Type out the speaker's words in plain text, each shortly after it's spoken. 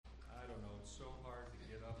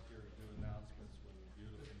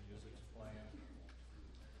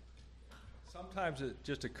Sometimes it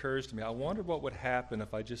just occurs to me, I wonder what would happen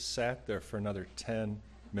if I just sat there for another 10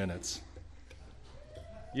 minutes.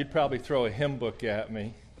 You'd probably throw a hymn book at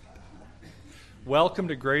me. Welcome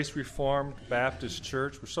to Grace Reformed Baptist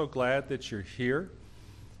Church. We're so glad that you're here.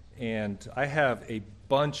 And I have a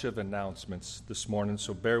bunch of announcements this morning,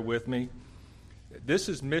 so bear with me. This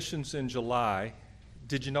is Missions in July.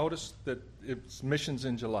 Did you notice that it's Missions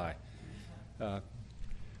in July?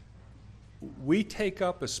 We take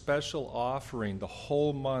up a special offering the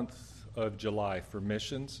whole month of July for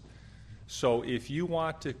missions. So if you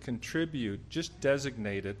want to contribute, just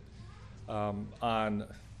designate it on...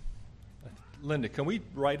 Linda, can we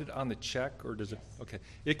write it on the check, or does it? Okay.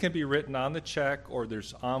 It can be written on the check, or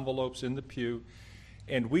there's envelopes in the pew.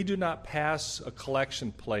 And we do not pass a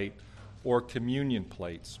collection plate or communion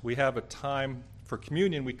plates. We have a time for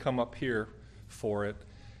communion, we come up here for it.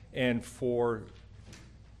 And for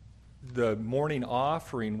the morning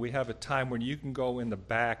offering, we have a time when you can go in the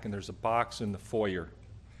back, and there's a box in the foyer.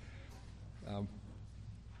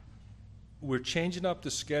 We're changing up the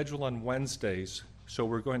schedule on Wednesdays. So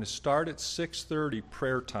we're going to start at 6:30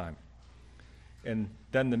 prayer time. And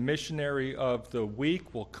then the missionary of the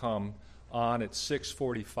week will come on at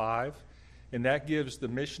 6:45. And that gives the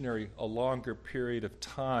missionary a longer period of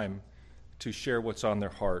time to share what's on their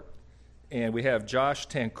heart. And we have Josh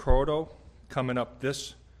Tancrodo coming up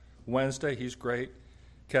this Wednesday. He's great.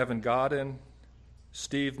 Kevin Godin,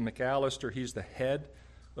 Steve McAllister, he's the head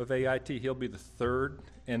of AIT. He'll be the third.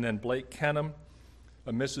 And then Blake Kenham,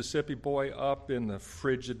 a Mississippi boy up in the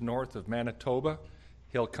frigid north of Manitoba,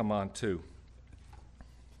 he'll come on too.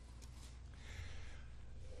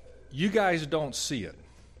 You guys don't see it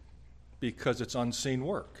because it's unseen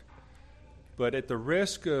work. But at the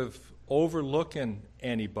risk of overlooking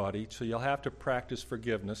anybody, so you'll have to practice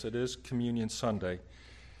forgiveness, it is Communion Sunday,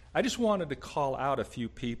 I just wanted to call out a few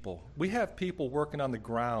people. We have people working on the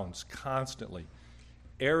grounds constantly.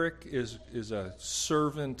 Eric is a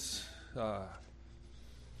servant, I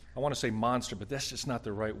want to say monster, but that's just not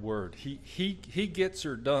the right word. He gets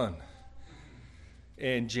her done.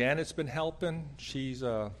 And Janet's been helping. She's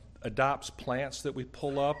adopts plants that we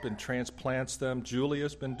pull up and transplants them.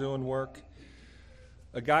 Julia's been doing work.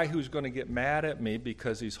 A guy who's going to get mad at me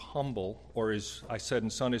because he's humble, or as I said in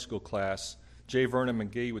Sunday school class, J. Vernon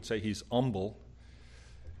McGee would say he's humble.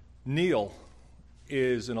 Neil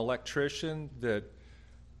is an electrician that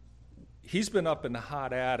he's been up in the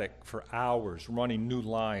hot attic for hours running new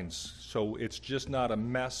lines, so it's just not a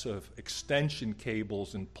mess of extension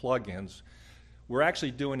cables and plug-ins. We're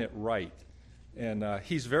actually doing it right. And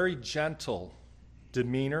he's very gentle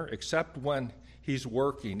demeanor, except when he's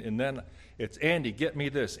working. And then it's, Andy, get me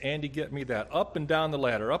this, Andy, get me that, up and down the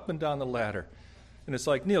ladder, up and down the ladder. And it's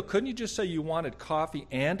like, Neil, couldn't you just say you wanted coffee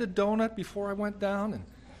and a donut before I went down? And,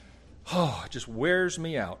 it just wears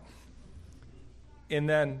me out. And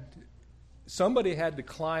then somebody had to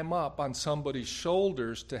climb up on somebody's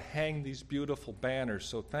shoulders to hang these beautiful banners.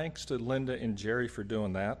 So thanks to Linda and Jerry for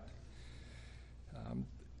doing that.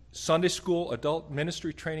 Sunday school adult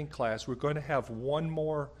ministry training class, we're going to have one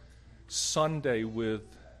more Sunday with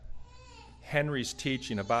Henry's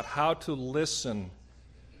teaching about how to listen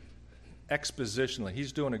expositionally.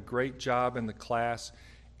 He's doing a great job in the class.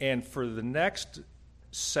 And for the next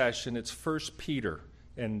session, it's 1 Peter.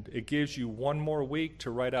 And it gives you one more week to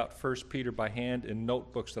write out 1 Peter by hand in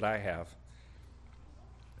notebooks that I have.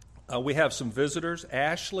 We have some visitors.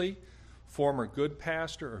 Ashley, former good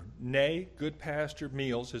pastor, or nay, good pastor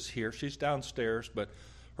Meals is here. She's downstairs, but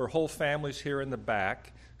her whole family's here in the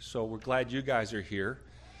back, so we're glad you guys are here.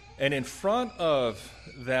 And in front of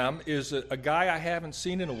them is a guy I haven't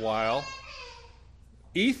seen in a while.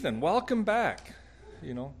 Ethan, welcome back.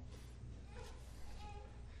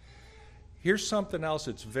 Here's something else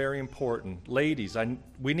that's very important. Ladies,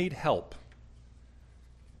 we need help.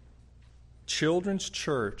 Children's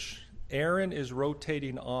Church, Erin is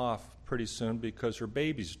rotating off pretty soon because her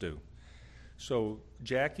baby's due. So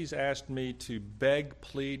Jackie's asked me to beg,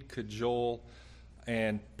 plead, cajole,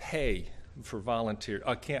 and pay for volunteer.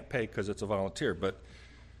 I can't pay because it's a volunteer, but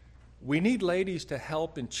we need ladies to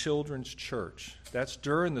help in Children's Church. That's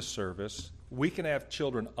during the service. We can have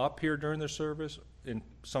children up here during the service, and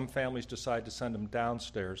some families decide to send them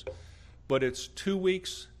downstairs. But it's 2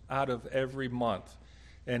 weeks out of every month,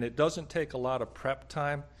 and it doesn't take a lot of prep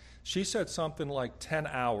time. She said something like 10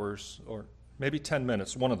 hours, or maybe 10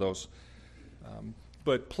 minutes, one of those.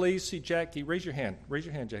 But please see Jackie. Raise your hand. Raise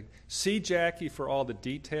your hand, Jackie. See Jackie for all the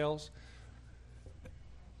details.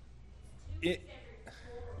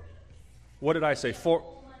 What did I say? 4?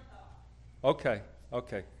 Okay.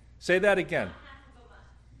 Say that again.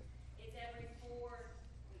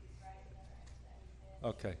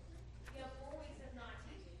 Okay.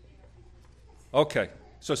 Okay.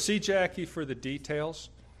 So see Jackie for the details.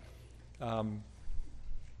 On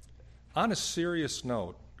a serious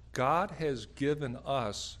note, God has given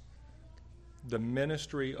us the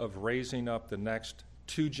ministry of raising up the next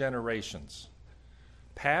 2 generations.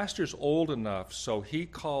 Pastor's old enough, so he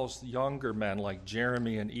calls younger men like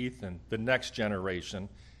Jeremy and Ethan the next generation.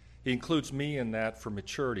 He includes me in that for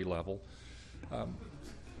maturity level.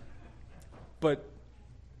 But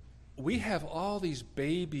we have all these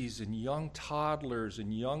babies and young toddlers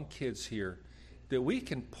and young kids here that we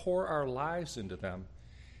can pour our lives into them.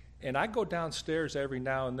 And I go downstairs every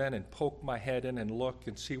now and then and poke my head in and look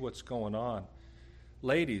and see what's going on.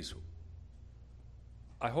 Ladies,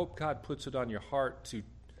 I hope God puts it on your heart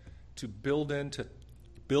to build into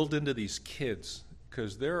these kids,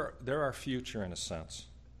 because they're our future in a sense.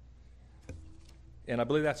 And I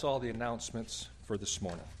believe that's all the announcements for this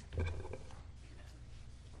morning. A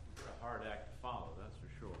hard act to follow, that's for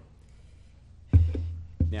sure.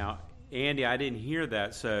 Now, Andy, I didn't hear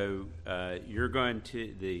that, so you're going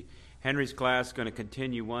to, the Henry's class is going to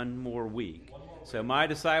continue one more week. So my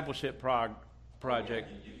discipleship project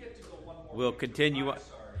will continue.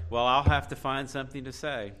 Well, I'll have to find something to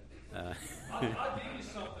say. I'll give you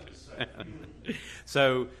something to say.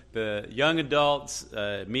 So the young adults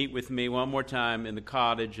meet with me one more time in the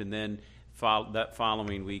cottage, and then that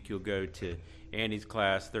following week you'll go to Andy's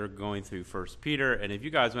class. They're going through 1 Peter, and if you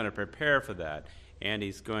guys want to prepare for that,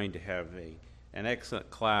 Andy's going to have an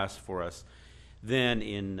excellent class for us then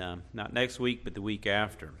in not next week, but the week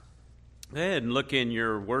after. Go ahead and look in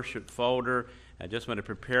your worship folder. I just want to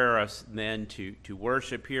prepare us then to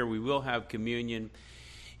worship here. We will have communion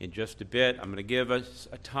in just a bit. I'm going to give us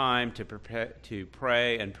a time to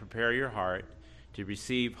pray and prepare your heart to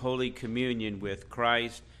receive Holy Communion with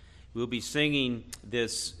Christ. We'll be singing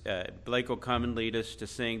this. Blake will come and lead us to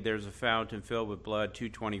sing "There's a Fountain Filled with Blood,"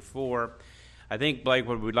 224. I think, Blake,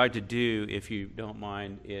 what we'd like to do, if you don't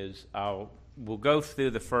mind, is we'll go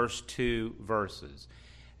through the first 2 verses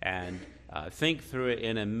and think through it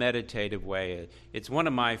in a meditative way. It's one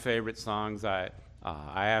of my favorite songs. I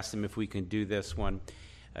asked them if we can do this one,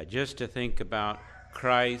 just to think about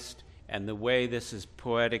Christ and the way this is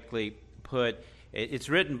poetically put. It's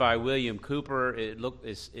written by William Cooper. It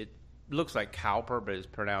looks like Cowper, but it's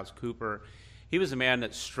pronounced Cooper. He was a man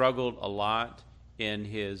that struggled a lot in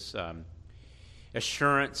his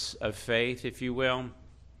assurance of faith, if you will.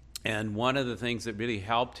 And one of the things that really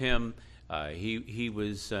helped him, he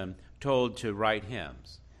was told to write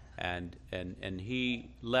hymns. And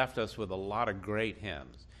he left us with a lot of great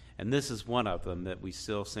hymns. And this is one of them that we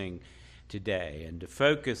still sing today. And to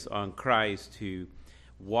focus on Christ who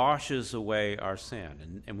washes away our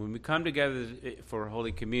sin. And when we come together for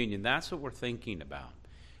Holy Communion, that's what we're thinking about.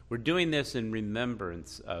 We're doing this in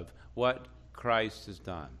remembrance of what Christ has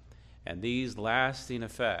done and these lasting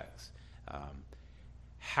effects.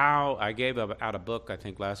 How I gave out a book, I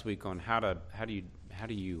think, last week on how do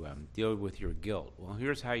you deal with your guilt. Well,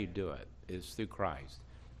 here's how you do it: is through Christ,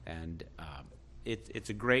 and it's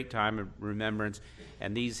a great time of remembrance,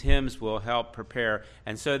 and these hymns will help prepare.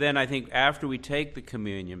 And so then I think after we take the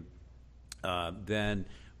communion, then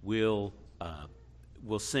we'll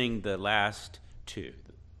sing the last 2,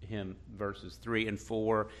 hymn verses 3 and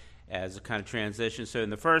 4, as a kind of transition. So in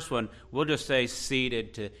the first one, we'll just stay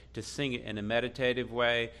seated to sing it in a meditative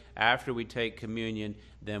way. After we take communion,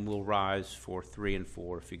 then we'll rise for 3 and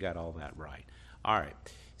 4, if you got all that right. All right.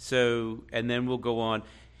 So, and then we'll go on.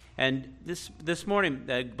 And this morning,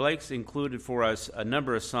 Blake's included for us a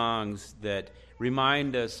number of songs that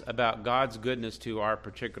remind us about God's goodness to our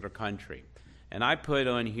particular country. And I put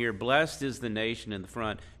on here, "Blessed is the nation in the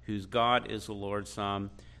front, whose God is the Lord,"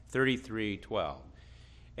 Psalm 33:12.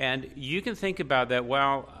 And you can think about that,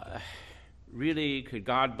 really, could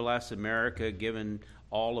God bless America given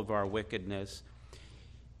all of our wickedness?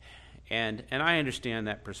 And I understand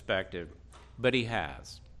that perspective, but he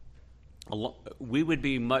has. We would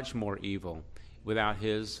be much more evil without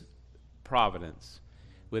his providence,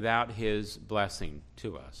 without his blessing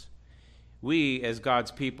to us. We, as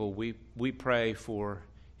God's people, we pray for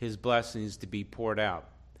his blessings to be poured out.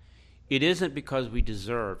 It isn't because we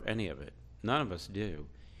deserve any of it. None of us do.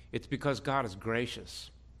 It's because God is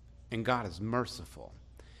gracious and God is merciful.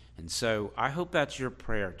 And so I hope that's your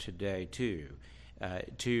prayer today, too,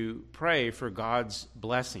 to pray for God's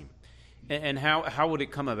blessing. And how would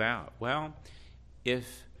it come about? Well,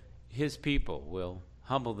 if his people will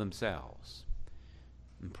humble themselves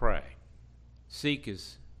and pray, seek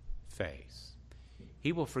his face,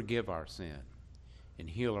 he will forgive our sin and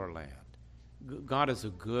heal our land. God is a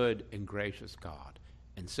good and gracious God.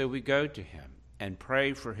 And so we go to him and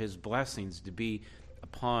pray for his blessings to be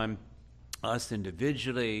upon us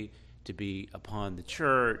individually, to be upon the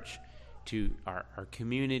church, to our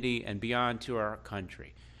community, and beyond to our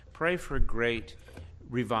country. Pray for a great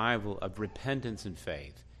revival of repentance and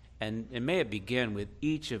faith. And may it begin with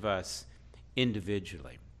each of us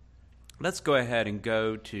individually. Let's go ahead and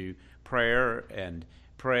go to prayer and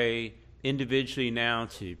pray individually now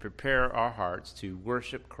to prepare our hearts to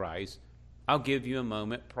worship Christ. I'll give you a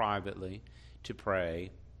moment privately to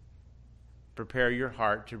pray. Prepare your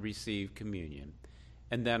heart to receive communion.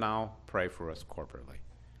 And then I'll pray for us corporately.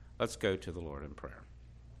 Let's go to the Lord in prayer.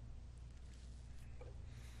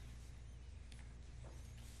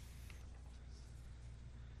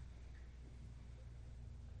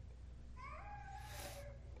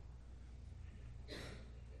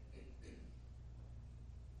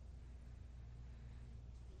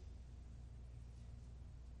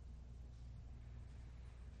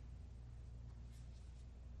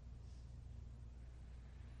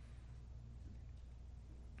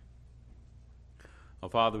 Oh,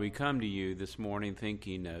 Father, we come to you this morning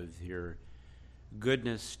thinking of your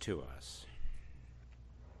goodness to us,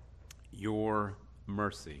 your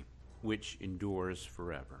mercy, which endures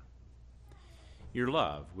forever, your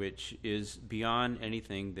love, which is beyond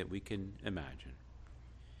anything that we can imagine,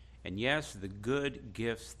 and yes, the good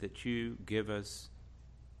gifts that you give us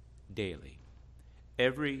daily.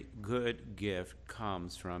 Every good gift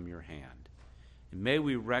comes from your hand, and may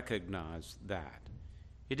we recognize that.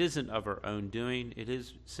 It isn't of our own doing. It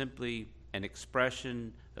is simply an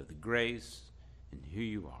expression of the grace and who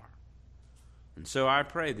you are. And so I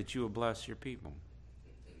pray that you will bless your people.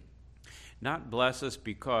 Not bless us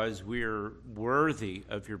because we're worthy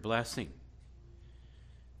of your blessing,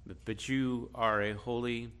 but you are a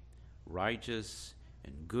holy, righteous,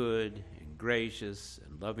 and good, and gracious,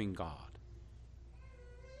 and loving God.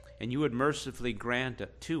 And you would mercifully grant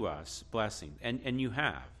to us blessing, and you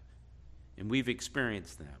have. And we've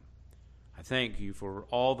experienced them. I thank you for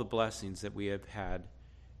all the blessings that we have had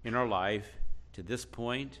in our life to this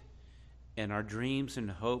point and our dreams and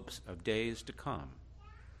hopes of days to come.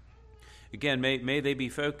 Again, may they be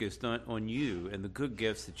focused on you and the good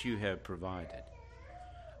gifts that you have provided.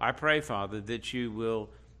 I pray, Father, that you will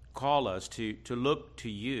call us to look to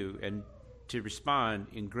you and to respond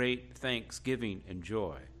in great thanksgiving and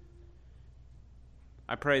joy.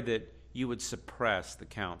 I pray that you would suppress the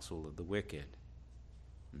counsel of the wicked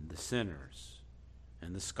and the sinners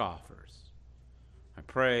and the scoffers. I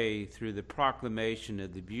pray through the proclamation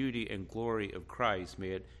of the beauty and glory of Christ, may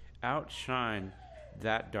it outshine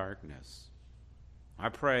that darkness. I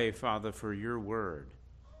pray, Father, for your word,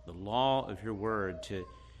 the law of your word,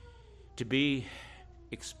 to be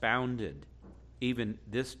expounded even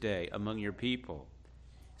this day among your people,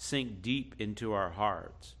 sink deep into our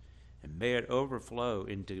hearts, and may it overflow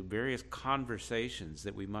into various conversations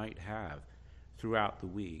that we might have throughout the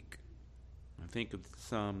week. I think of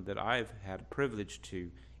some that I've had a privilege to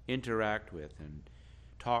interact with and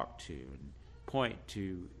talk to and point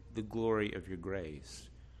to the glory of your grace.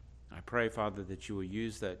 I pray, Father, that you will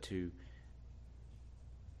use that to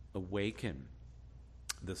awaken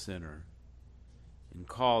the sinner and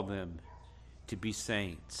call them to be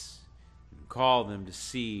saints and call them to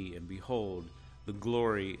see and behold the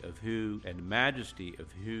glory of who and majesty of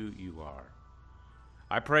who you are.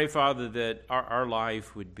 I pray, Father, that our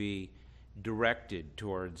life would be directed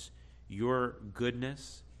towards your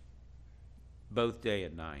goodness both day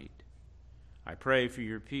and night. I pray for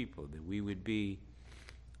your people that we would be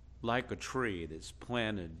like a tree that's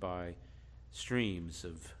planted by streams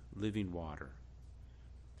of living water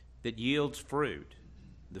that yields fruit,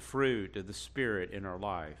 the fruit of the Spirit in our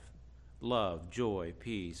life. Love, joy,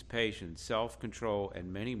 peace, patience, self-control,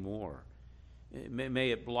 and many more.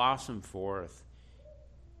 May it blossom forth.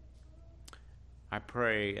 I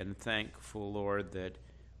pray and thankful, Lord, that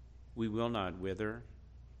we will not wither,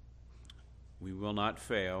 we will not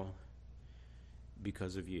fail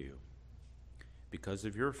because of you, because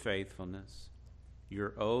of your faithfulness,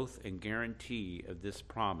 your oath and guarantee of this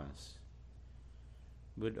promise.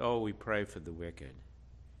 But, we pray for the wicked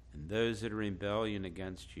and those that are in rebellion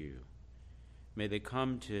against you. May they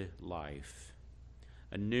come to life,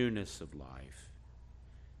 a newness of life.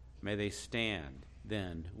 May they stand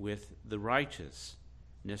then with the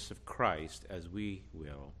righteousness of Christ, as we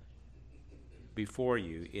will, before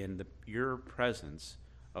you in your presence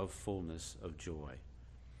of fullness of joy.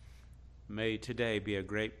 May today be a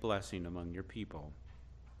great blessing among your people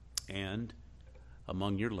and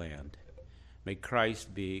among your land. May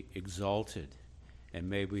Christ be exalted, and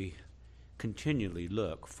may we continually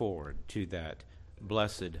look forward to that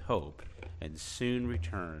blessed hope and soon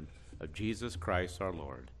return of Jesus Christ our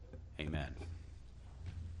Lord. Amen.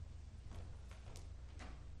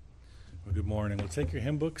 Well, good morning. We'll take your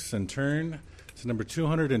hymn books and turn to number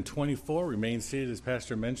 224. Remain seated, as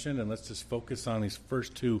Pastor mentioned, and let's just focus on these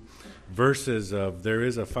first two verses of "There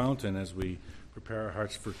is a fountain" as we prepare our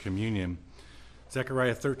hearts for communion.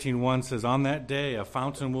 Zechariah 13:1 says, "On that day a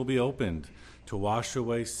fountain will be opened to wash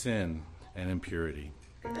away sin and impurity."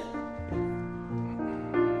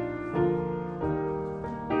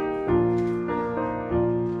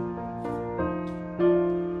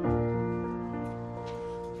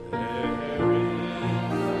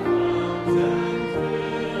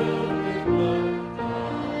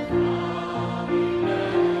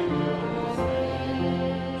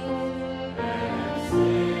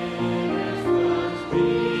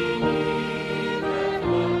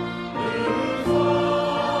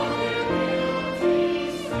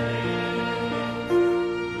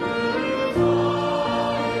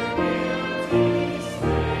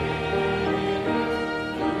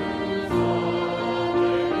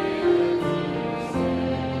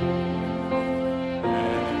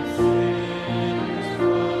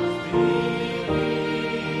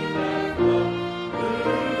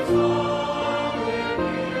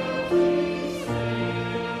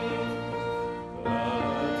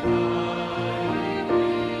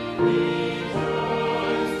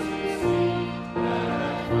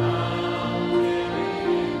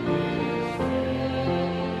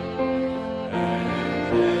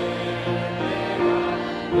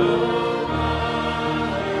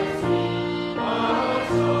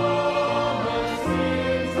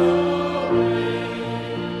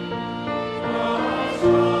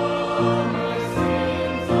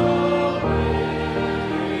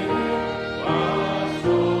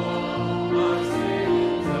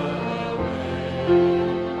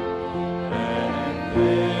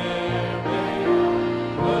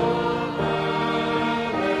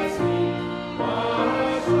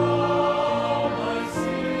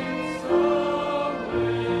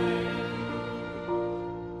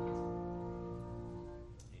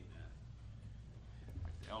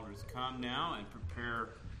 Come now and prepare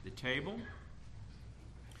the table.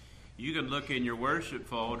 You can look in your worship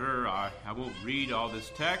folder. I won't read all this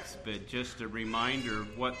text, but just a reminder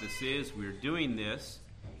of what this is. We're doing this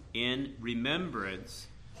in remembrance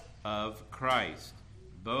of Christ,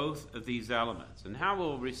 both of these elements. And how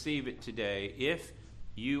we'll receive it today, if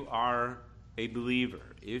you are a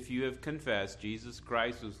believer, if you have confessed Jesus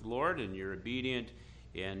Christ as Lord and you're obedient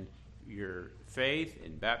in your faith,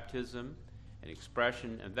 in baptism, an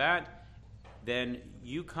expression of that, then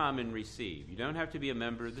you come and receive. You don't have to be a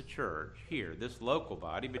member of the church here, this local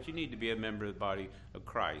body, but you need to be a member of the body of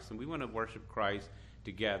Christ. And we want to worship Christ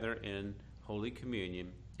together in Holy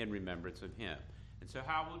Communion in remembrance of Him. And so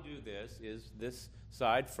how we'll do this is this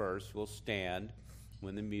side first will stand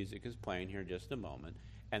when the music is playing here in just a moment,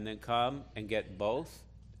 and then come and get both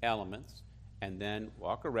elements, and then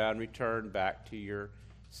walk around, return back to your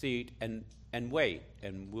seat, and wait,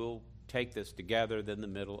 and we'll take this together, then the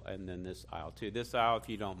middle, and then this aisle too. This aisle, if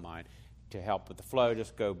you don't mind, to help with the flow,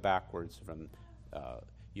 just go backwards from,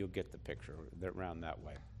 you'll get the picture around that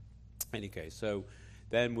way. Any case, so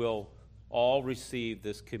then we'll all receive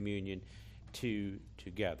this communion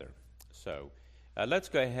together. So let's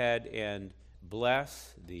go ahead and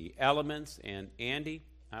bless the elements. And Andy,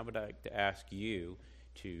 I would like to ask you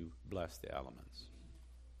to bless the elements.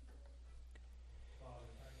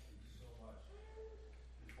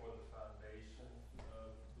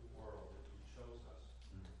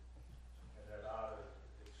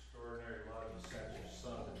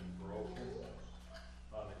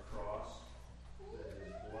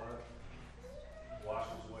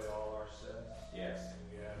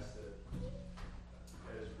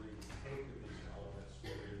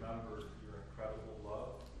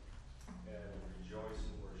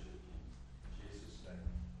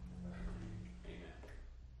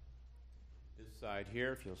 Side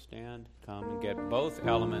here, if you'll stand, come and get both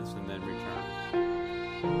elements and then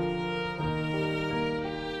return.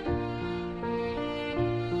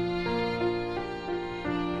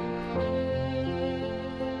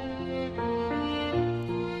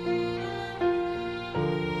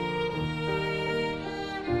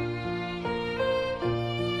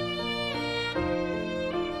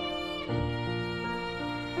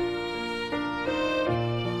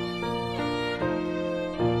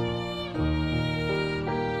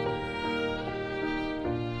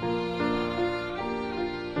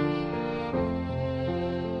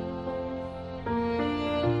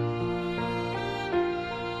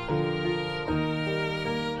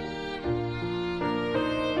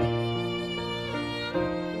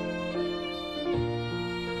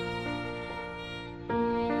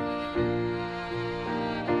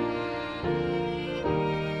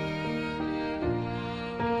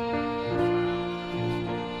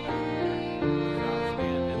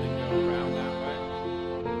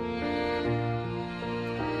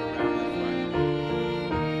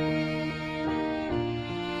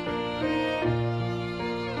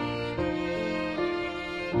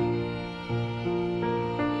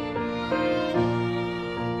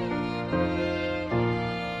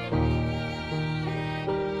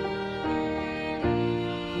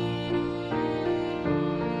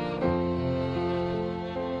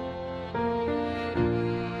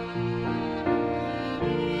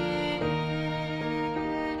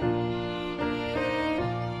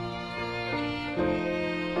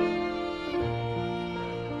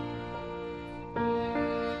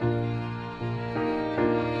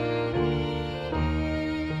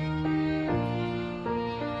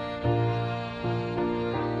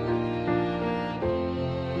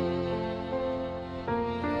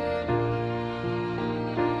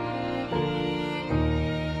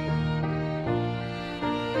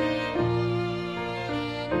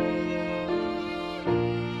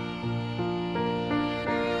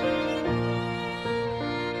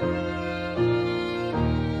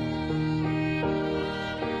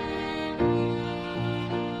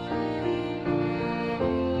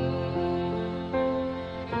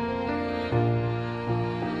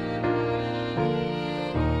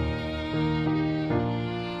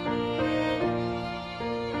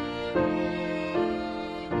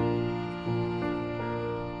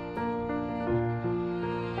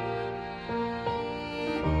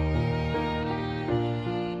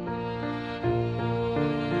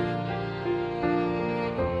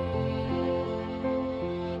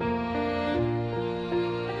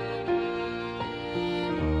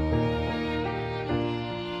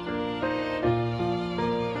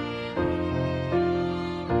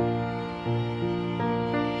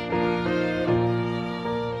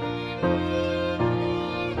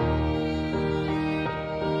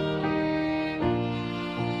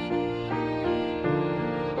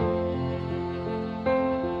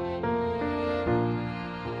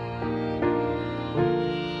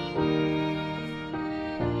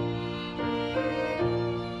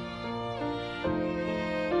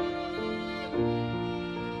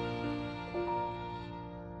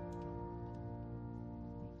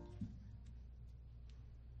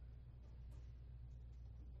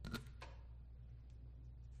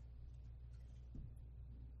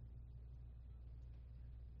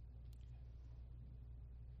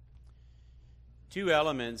 Two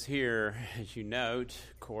elements here, as you note,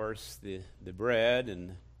 of course, the bread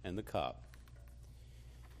and the cup.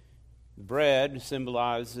 The bread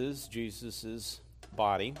symbolizes Jesus'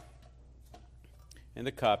 body, and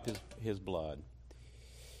the cup is his blood.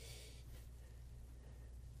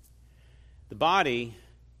 The body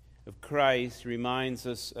of Christ reminds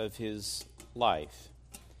us of his life.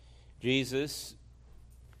 Jesus,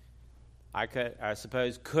 I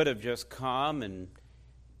suppose, could have just come and,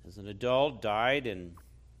 as an adult, died and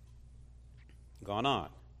gone on.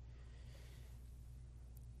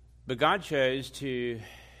 But God chose to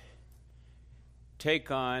take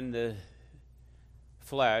on the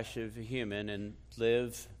flesh of a human and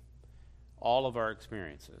live all of our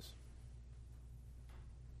experiences.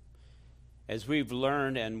 As we've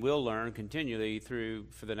learned and will learn continually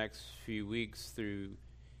for the next few weeks through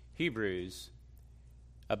Hebrews,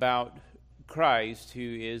 about Christ,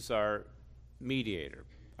 who is our mediator,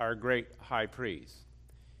 our great high priest.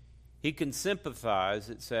 He can sympathize,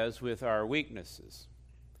 it says, with our weaknesses.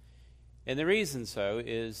 And the reason so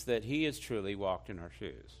is that he has truly walked in our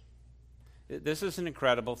shoes. This is an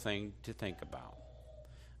incredible thing to think about.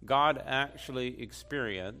 God actually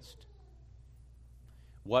experienced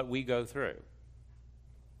what we go through.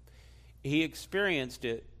 He experienced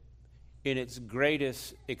it in its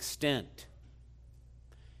greatest extent.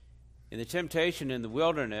 In the temptation in the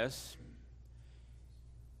wilderness,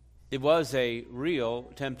 it was a real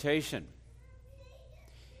temptation.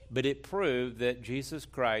 But it proved that Jesus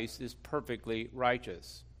Christ is perfectly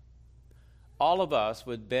righteous. All of us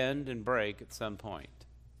would bend and break at some point.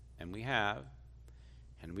 And we have,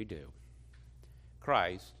 and we do.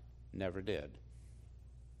 Christ never did.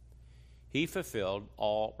 He fulfilled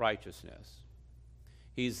all righteousness.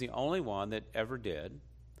 He's the only one that ever did.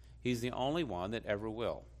 He's the only one that ever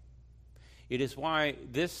will. It is why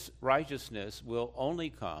this righteousness will only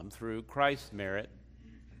come through Christ's merit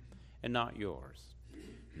and not yours.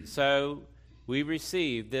 And so we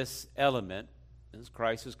receive this element, as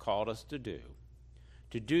Christ has called us to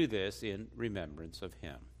do this in remembrance of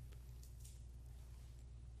him.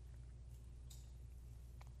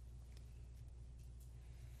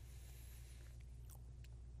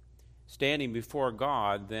 Standing before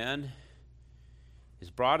God, then, is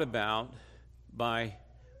brought about by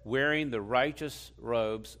wearing the righteous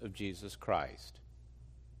robes of Jesus Christ.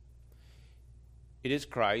 It is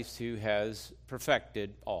Christ who has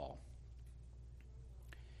perfected all.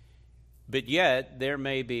 But yet, there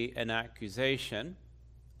may be an accusation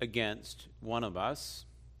against one of us,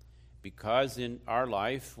 because in our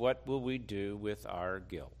life, what will we do with our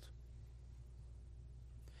guilt?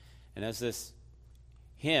 And as this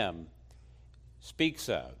hymn speaks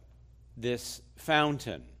of, this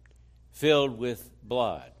fountain filled with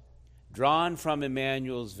blood, drawn from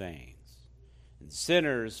Emmanuel's veins, and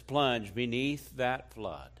sinners plunge beneath that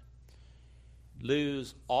flood,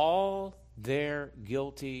 lose all their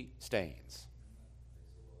guilty stains.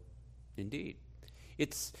 Indeed.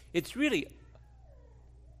 It's really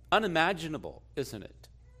unimaginable, isn't it,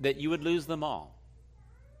 that you would lose them all.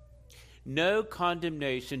 No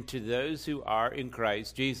condemnation to those who are in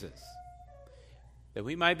Christ Jesus, that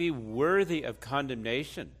we might be worthy of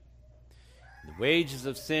condemnation. The wages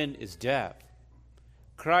of sin is death.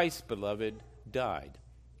 Christ, beloved, died.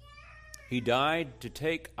 He died to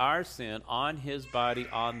take our sin on his body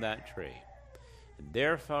on that tree, and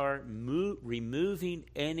therefore removing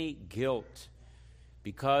any guilt,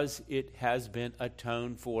 because it has been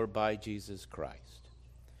atoned for by Jesus Christ.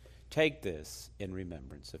 Take this in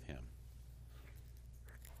remembrance of him.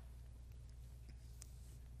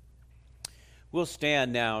 We'll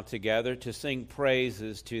stand now together to sing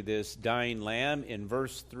praises to this dying Lamb in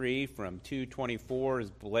verse 3 from 224 as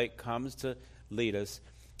Blake comes to lead us.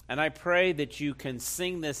 And I pray that you can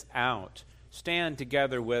sing this out. Stand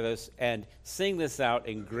together with us and sing this out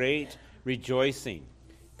in great rejoicing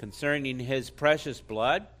concerning his precious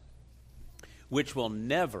blood, which will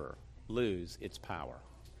never lose its power.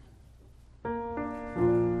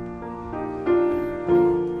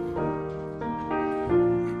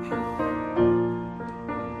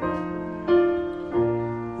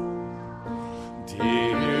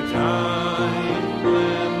 Say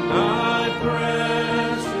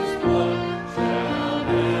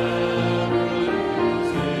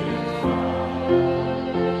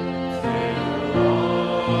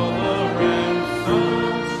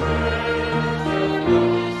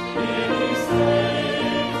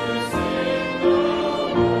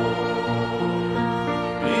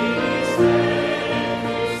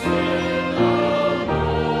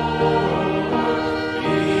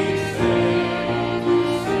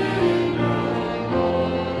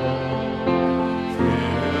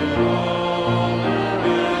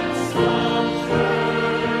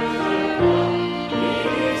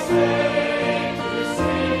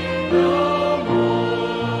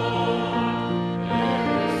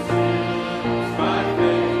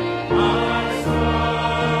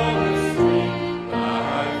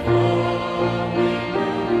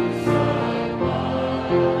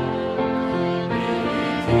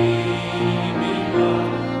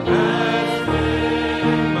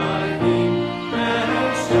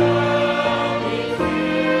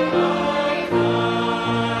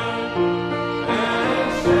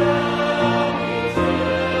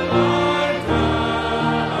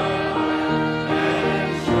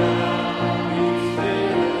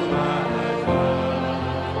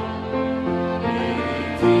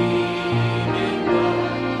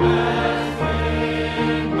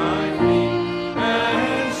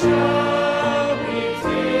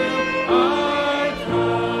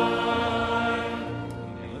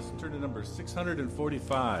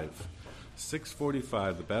 645.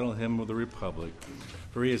 645, the Battle Hymn of the Republic.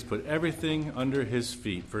 For he has put everything under his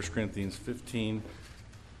feet. 1 Corinthians 15,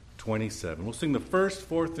 27. We'll sing the first,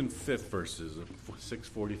 fourth, and fifth verses of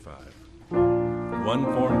 645.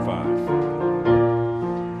 1, 4, and 5.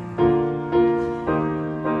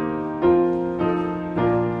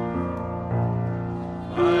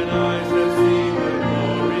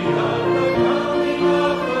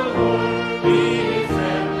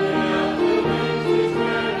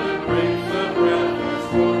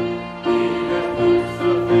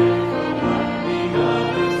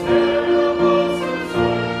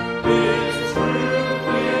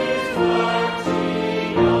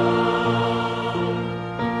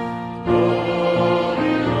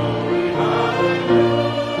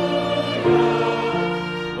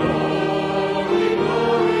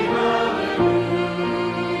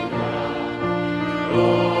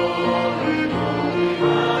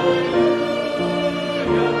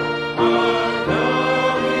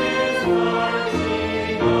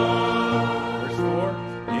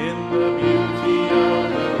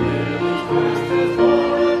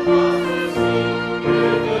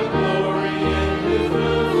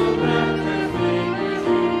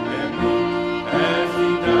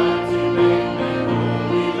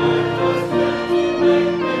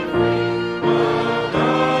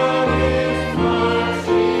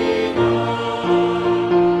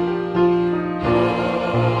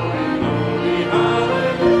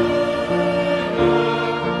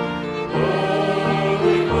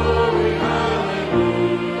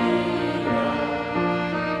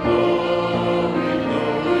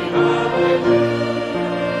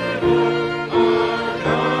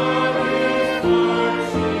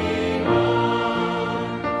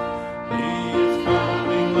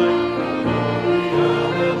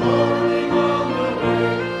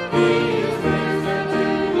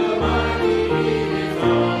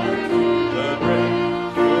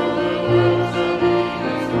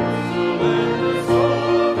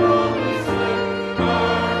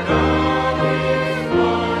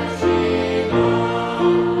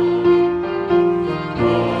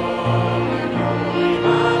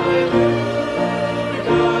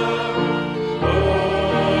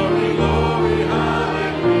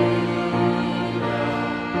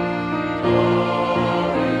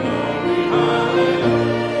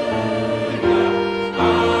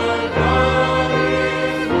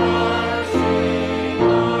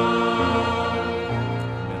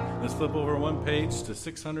 To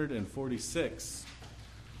 646.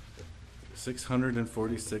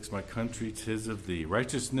 646, my country, 'tis of thee.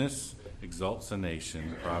 Righteousness exalts a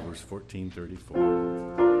nation. Proverbs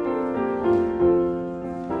 14:34.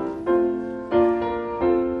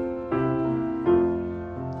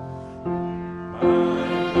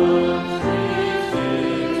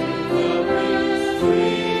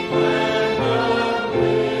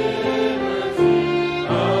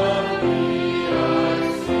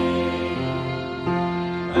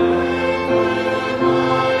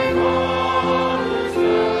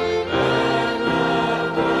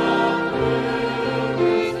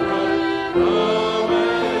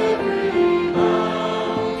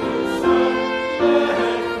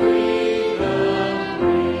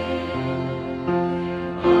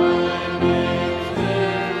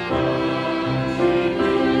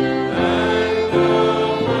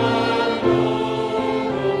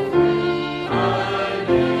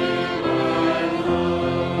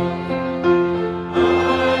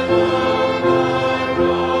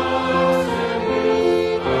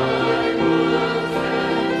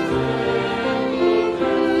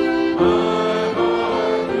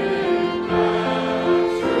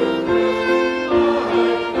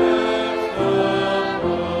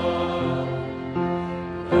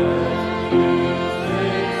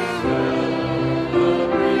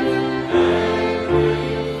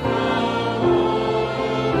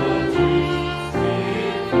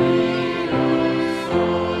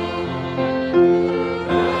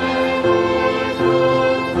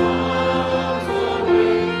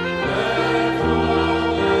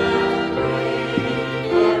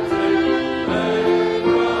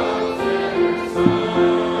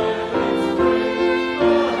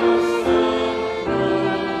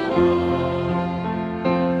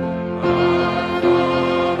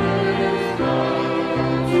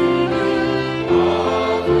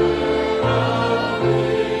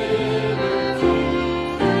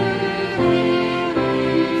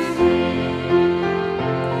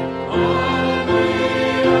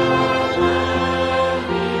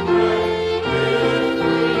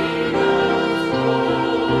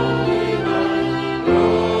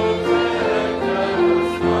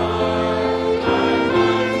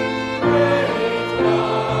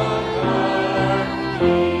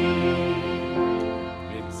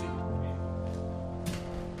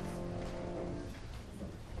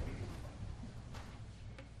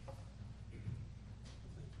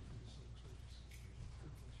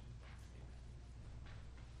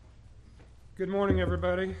 Good morning,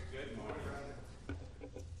 everybody. Good morning.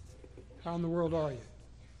 How in the world are you?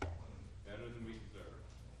 Better than we deserve.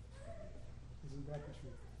 Isn't that the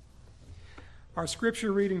truth? Our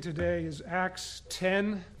scripture reading today is Acts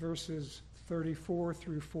 10, verses 34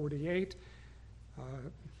 through 48.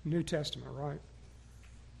 New Testament, right?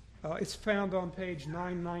 It's found on page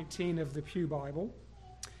 919 of the Pew Bible.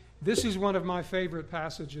 This is one of my favorite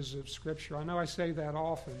passages of Scripture. I know I say that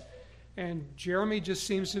often. And Jeremy just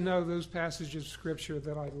seems to know those passages of Scripture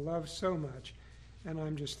that I love so much. And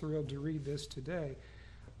I'm just thrilled to read this today.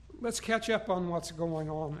 Let's catch up on what's going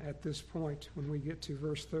on at this point when we get to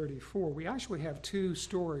verse 34. We actually have two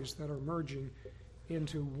stories that are merging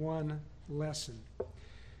into one lesson.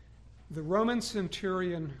 The Roman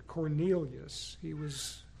centurion Cornelius, he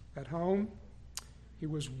was at home. He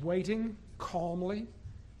was waiting calmly,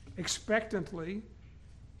 expectantly.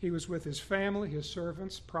 He was with his family, his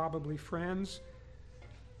servants, probably friends.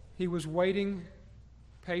 He was waiting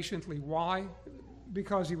patiently. Why?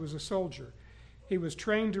 Because he was a soldier. He was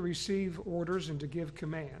trained to receive orders and to give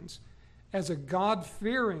commands. As a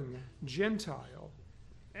God-fearing Gentile,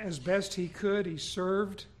 as best he could, he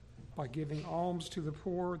served by giving alms to the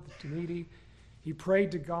poor, the needy. He prayed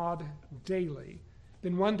to God daily.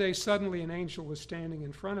 Then one day, suddenly, an angel was standing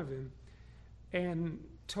in front of him and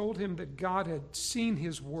told him that God had seen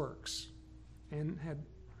his works and had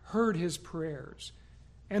heard his prayers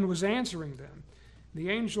and was answering them. The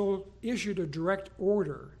angel issued a direct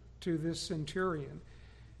order to this centurion,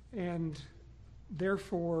 and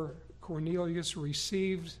therefore Cornelius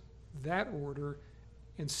received that order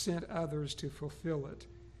and sent others to fulfill it.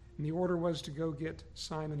 And the order was to go get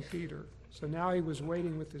Simon Peter. So now he was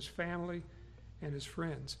waiting with his family and his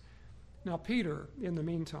friends. Now Peter, in the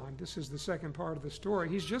meantime, this is the second part of the story,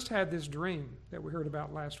 he's just had this dream that we heard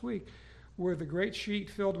about last week, where the great sheet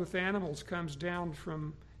filled with animals comes down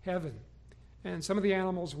from heaven. And some of the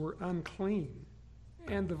animals were unclean.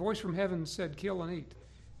 And the voice from heaven said, "Kill and eat."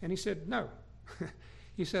 And he said, "No."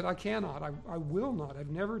 He said, "I cannot. I will not.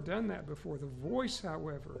 I've never done that before." The voice,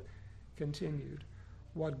 however, continued,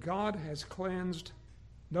 "What God has cleansed,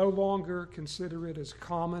 no longer consider it as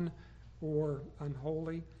common or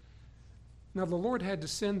unholy." Now, the Lord had to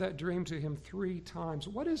send that dream to him 3 times.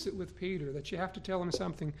 What is it with Peter that you have to tell him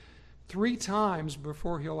something 3 times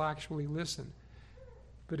before he'll actually listen?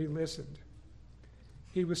 But he listened.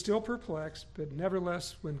 He was still perplexed, but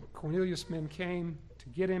nevertheless, when Cornelius' men came to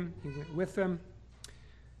get him, he went with them.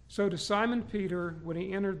 So to Simon Peter, when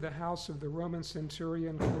he entered the house of the Roman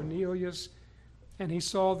centurion Cornelius, and he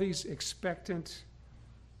saw these expectant,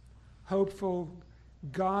 hopeful,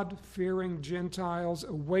 God-fearing Gentiles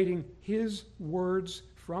awaiting his words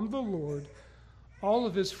from the Lord, all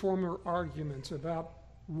of his former arguments about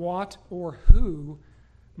what or who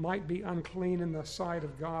might be unclean in the sight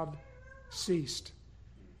of God ceased.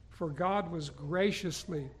 For God was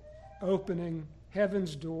graciously opening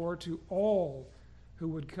heaven's door to all who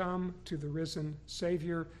would come to the risen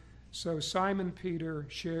Savior. So Simon Peter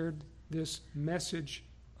shared this message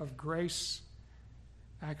of grace.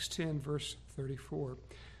 Acts 10, verse 34.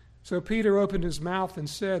 So Peter opened his mouth and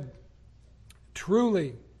said,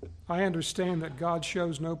 "Truly, I understand that God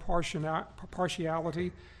shows no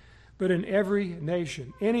partiality, but in every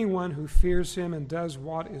nation, anyone who fears him and does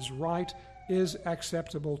what is right is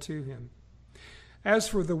acceptable to him. As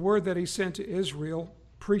for the word that he sent to Israel,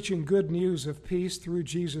 preaching good news of peace through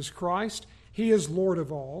Jesus Christ, he is Lord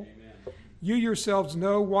of all. Amen. You yourselves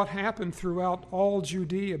know what happened throughout all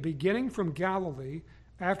Judea, beginning from Galilee,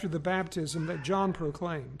 after the baptism that John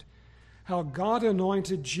proclaimed, how God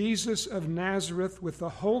anointed Jesus of Nazareth with the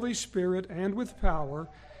Holy Spirit and with power.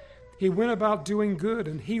 He went about doing good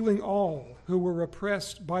and healing all who were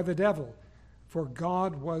oppressed by the devil, for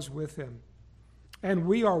God was with him. And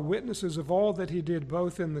we are witnesses of all that he did,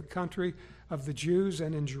 both in the country of the Jews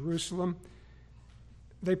and in Jerusalem.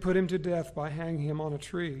 They put him to death by hanging him on a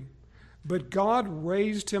tree. But God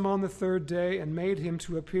raised him on the 3rd day and made him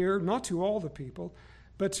to appear, not to all the people,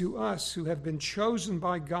 but to us who have been chosen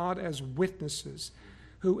by God as witnesses,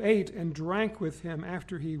 who ate and drank with him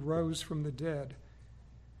after he rose from the dead.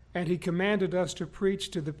 And he commanded us to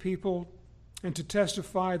preach to the people and to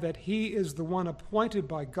testify that he is the one appointed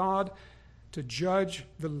by God to judge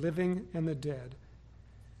the living and the dead.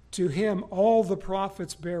 To him all the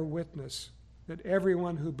prophets bear witness that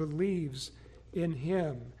everyone who believes in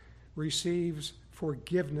him receives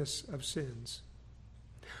forgiveness of sins."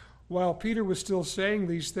 While Peter was still saying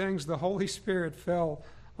these things, the Holy Spirit fell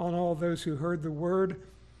on all those who heard the word,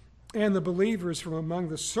 and the believers from among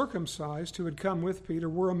the circumcised who had come with Peter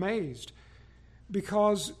were amazed,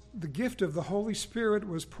 because the gift of the Holy Spirit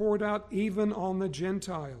was poured out even on the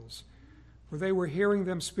Gentiles. for they were hearing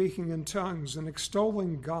them speaking in tongues and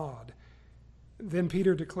extolling God. Then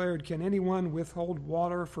Peter declared, "Can anyone withhold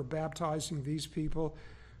water for baptizing these people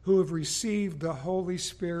who have received the Holy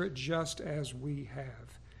Spirit just as we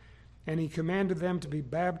have?" And he commanded them to be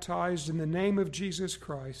baptized in the name of Jesus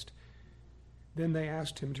Christ. Then they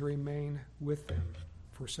asked him to remain with them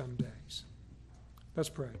for some days. Let's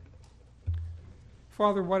pray.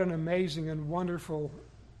 Father, what an amazing and wonderful,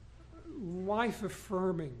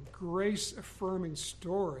 life-affirming, grace-affirming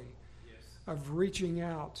story of reaching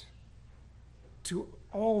out to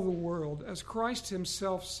all the world. As Christ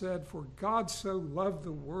himself said, "For God so loved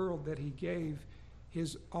the world that he gave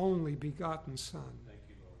his only begotten Son." Thank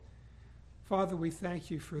you, Lord. Father, we thank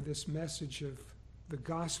you for this message of the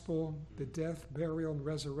gospel, the death, burial, and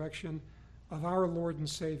resurrection of our Lord and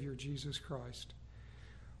Savior, Jesus Christ.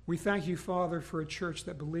 We thank you, Father, for a church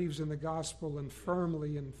that believes in the gospel and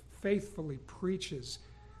firmly and faithfully preaches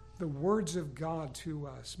the words of God to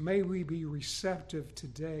us. May we be receptive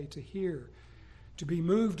today to hear, to be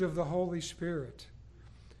moved of the Holy Spirit,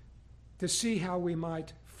 to see how we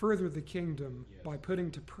might further the kingdom by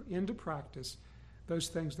putting into practice those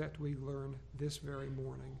things that we learn this very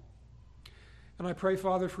morning. And I pray,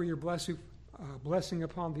 Father, for your blessing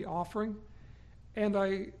upon the offering. And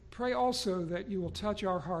I pray also that you will touch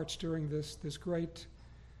our hearts during this great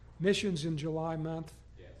Missions in July month,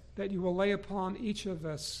 that you will lay upon each of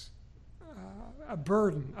us a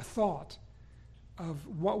burden, a thought of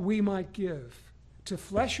what we might give to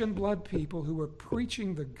flesh and blood people who are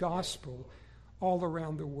preaching the gospel all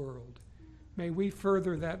around the world. May we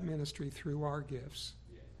further that ministry through our gifts.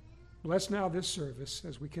 Bless now this service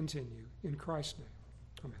as we continue. In Christ's name,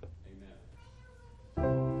 amen.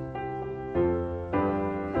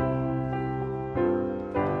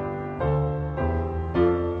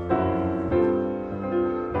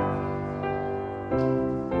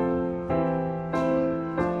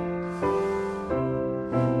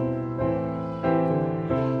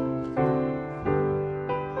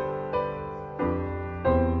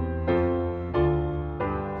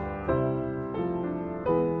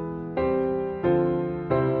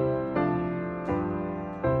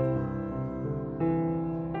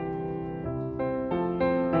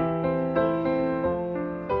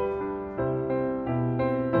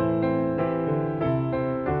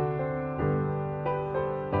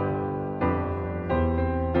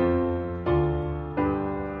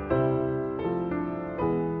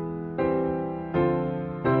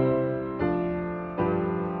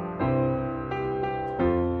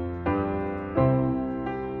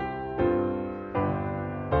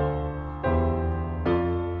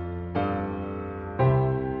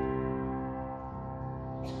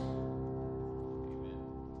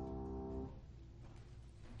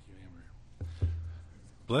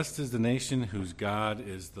 Blessed is the nation whose God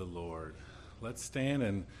is the Lord. Let's stand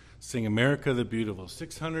and sing America the Beautiful,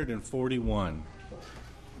 641.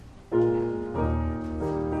 Oh,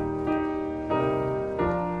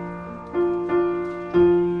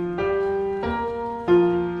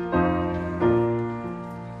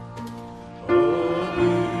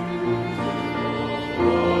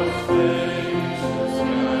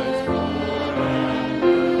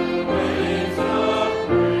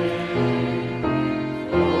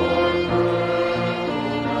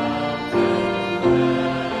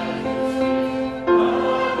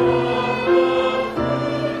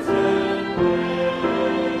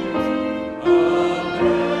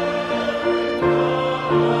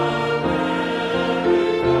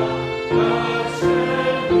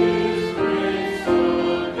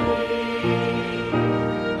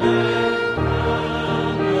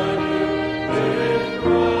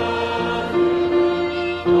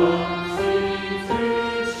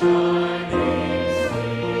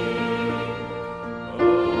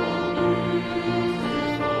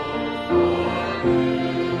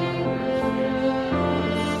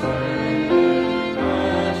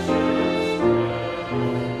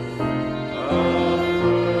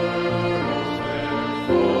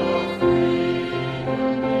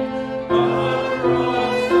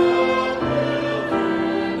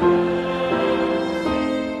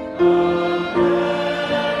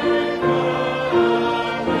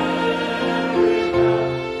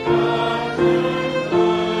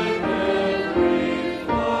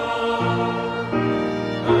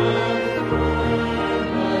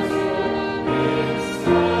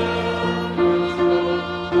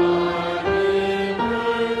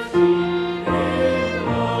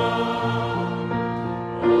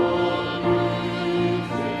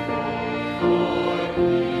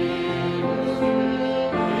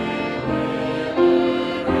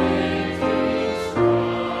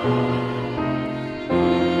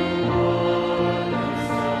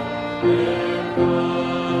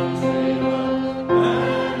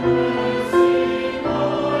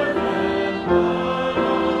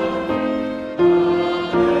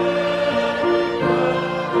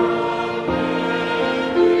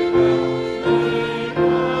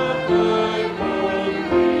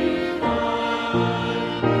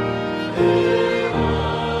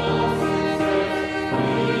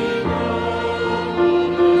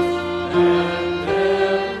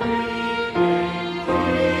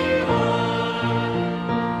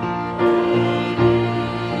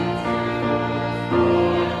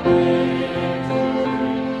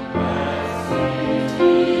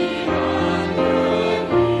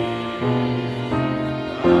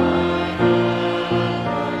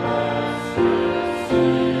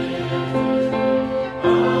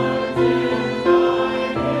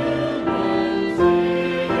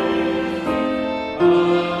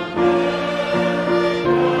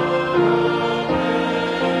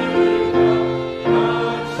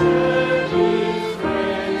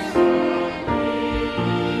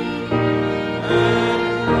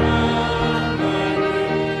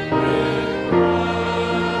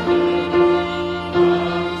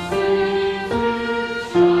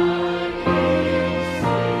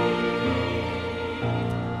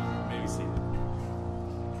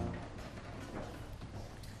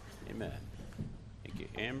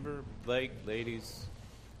 Lake Ladies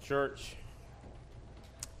Church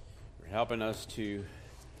for helping us to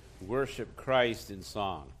worship Christ in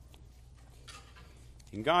song.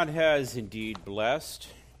 And God has indeed blessed.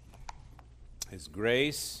 His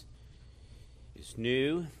grace is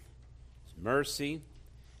new, His mercy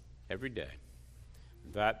every day.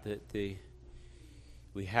 The fact that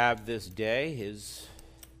we have this day is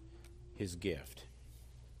His gift.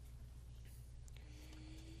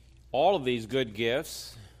 All of these good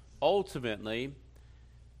gifts ultimately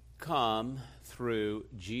come through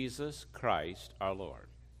Jesus Christ our Lord.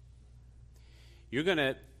 You're going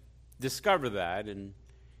to discover that, and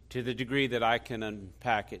to the degree that I can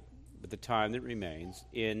unpack it with the time that remains,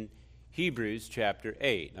 in Hebrews chapter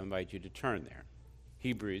 8. I invite you to turn there.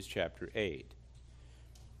 Hebrews chapter 8.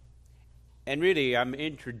 And really, I'm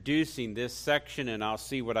introducing this section, and I'll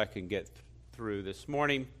see what I can get through this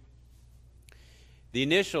morning. The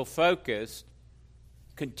initial focus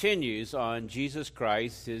continues on Jesus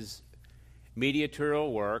Christ, His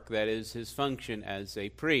mediatorial work, that is, His function as a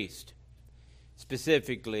priest.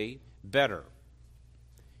 Specifically, better.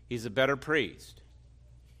 He's a better priest.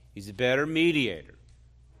 He's a better mediator.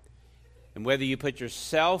 And whether you put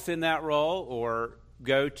yourself in that role or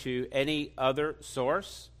go to any other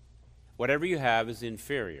source, whatever you have is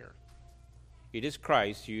inferior. It is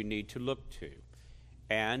Christ you need to look to.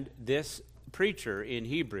 And this preacher in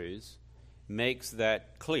Hebrews makes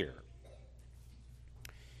that clear.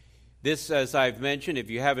 This, as I've mentioned, if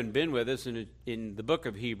you haven't been with us in the book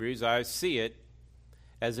of Hebrews, I see it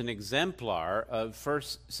as an exemplar of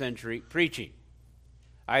first century preaching.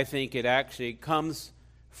 I think it actually comes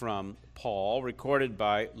from Paul, recorded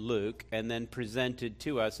by Luke, and then presented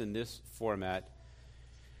to us in this format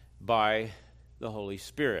by the Holy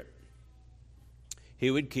Spirit.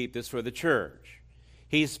 He would keep this for the church.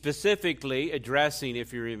 He's specifically addressing,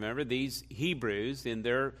 if you remember, these Hebrews in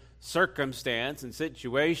their circumstance and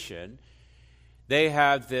situation. They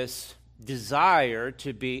have this desire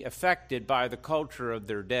to be affected by the culture of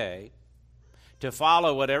their day, to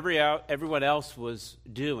follow what everyone else was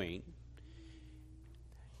doing.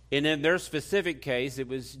 And in their specific case, it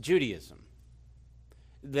was Judaism.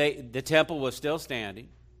 The temple was still standing.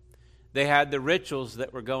 They had the rituals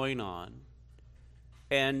that were going on.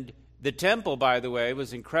 And the temple, by the way,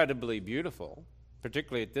 was incredibly beautiful,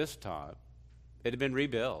 particularly at this time. It had been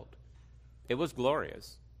rebuilt. It was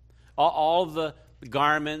glorious. All the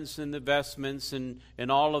garments and the vestments and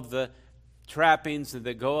all of the trappings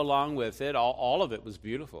that go along with it, all of it was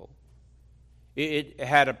beautiful. It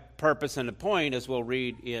had a purpose and a point, as we'll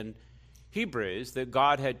read in Hebrews, that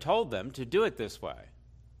God had told them to do it this way.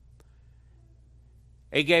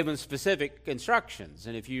 He gave them specific instructions,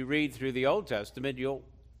 and if you read through the Old Testament, you'll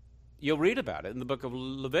read about it in the book of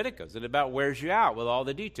Leviticus. It about wears you out with all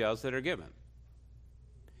the details that are given.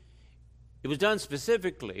 It was done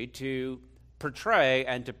specifically to portray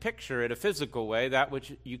and to picture in a physical way that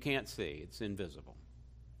which you can't see. It's invisible.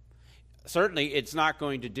 Certainly, it's not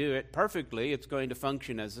going to do it perfectly. It's going to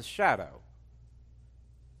function as a shadow.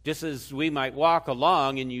 Just as we might walk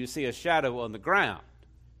along and you see a shadow on the ground.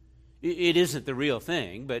 It isn't the real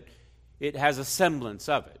thing, but it has a semblance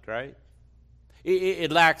of it, right?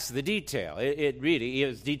 It lacks the detail. It really,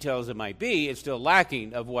 as detailed as it might be, it's still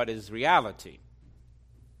lacking of what is reality.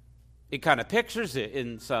 It kind of pictures it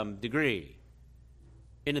in some degree.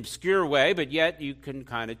 In an obscure way, but yet you can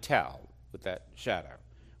kind of tell with that shadow.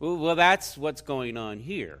 Well, that's what's going on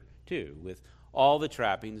here, too, with all the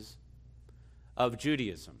trappings of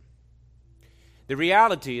Judaism. The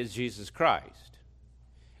reality is Jesus Christ.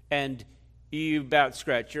 And you about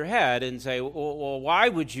scratch your head and say, well, why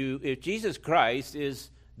would you, if Jesus Christ is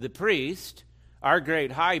the priest, our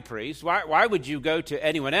great high priest, why would you go to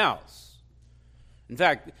anyone else? In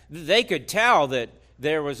fact, they could tell that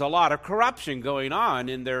there was a lot of corruption going on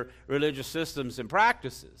in their religious systems and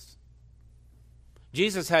practices.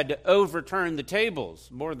 Jesus had to overturn the tables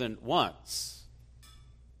more than once.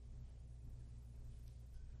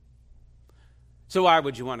 So why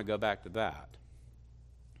would you want to go back to that?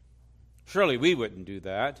 Surely we wouldn't do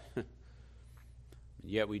that.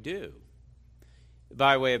 Yet we do.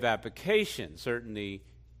 By way of application, certainly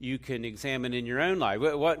you can examine in your own life.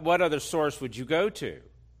 What other source would you go to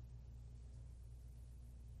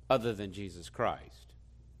other than Jesus Christ?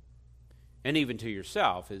 And even to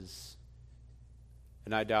yourself is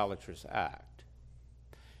an idolatrous act.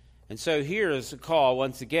 And so here is a call,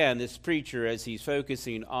 once again, this preacher, as he's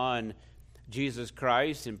focusing on Jesus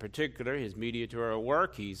Christ, in particular, his mediatorial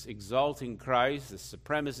work, he's exalting Christ, the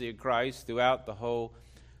supremacy of Christ throughout the whole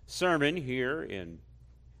sermon here in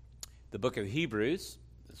the book of Hebrews,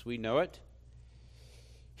 as we know it.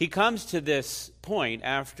 He comes to this point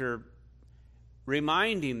after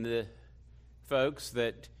reminding the folks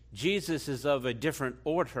that Jesus is of a different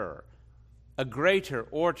order, a greater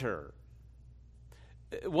order,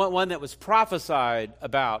 one that was prophesied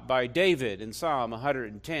about by David in Psalm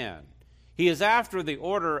 110. He is after the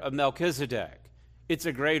order of Melchizedek. It's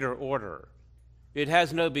a greater order. It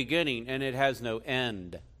has no beginning and it has no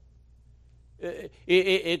end.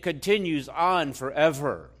 It continues on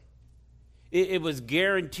forever. It was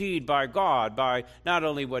guaranteed by God, by not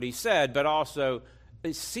only what he said, but also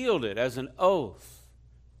sealed it as an oath,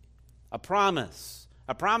 a promise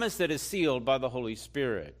that is sealed by the Holy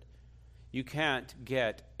Spirit. You can't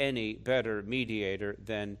get any better mediator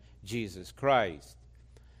than Jesus Christ.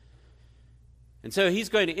 And so he's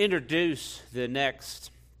going to introduce the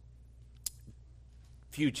next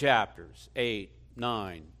few chapters, 8,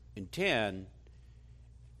 9, and 10,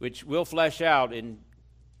 which we'll flesh out in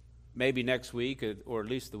maybe next week or at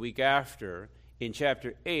least the week after, in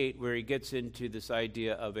chapter 8, where he gets into this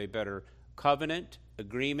idea of a better covenant,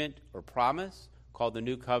 agreement, or promise called the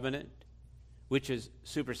New Covenant, which has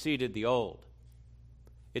superseded the old.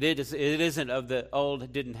 It isn't of the old,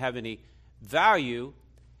 it didn't have any value.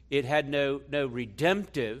 It had no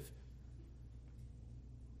redemptive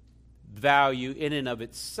value in and of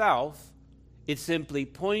itself. It simply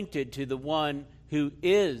pointed to the one who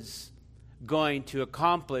is going to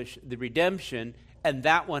accomplish the redemption, and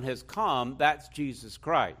that one has come. That's Jesus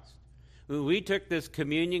Christ. When we took this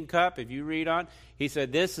communion cup, if you read on, he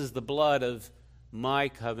said, "This is the blood of my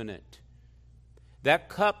covenant." That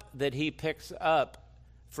cup that he picks up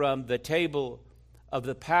from the table of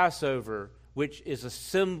the Passover, which is a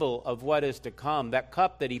symbol of what is to come, that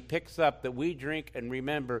cup that he picks up that we drink and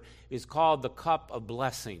remember is called the cup of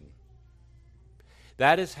blessing.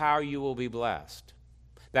 That is how you will be blessed.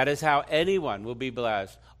 That is how anyone will be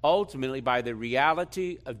blessed, ultimately by the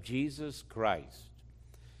reality of Jesus Christ.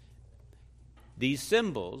 These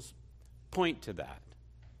symbols point to that.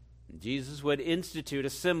 Jesus would institute a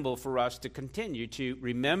symbol for us to continue to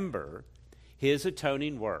remember his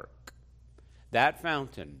atoning work. That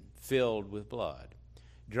fountain filled with blood,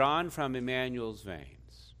 drawn from Emmanuel's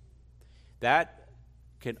veins, that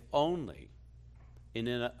can only, in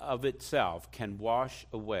and of itself, can wash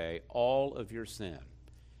away all of your sin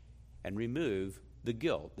and remove the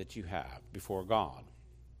guilt that you have before God.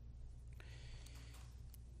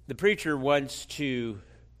 The preacher wants to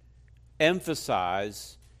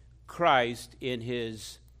emphasize Christ in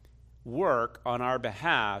his work on our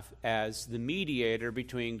behalf as the mediator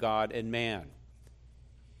between God and man.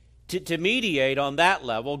 To mediate on that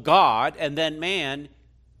level, God and then man,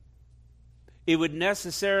 it would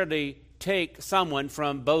necessarily take someone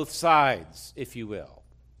from both sides, if you will.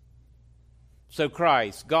 So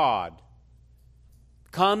Christ, God,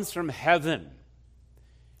 comes from heaven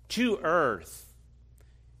to earth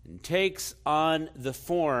and takes on the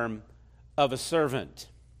form of a servant,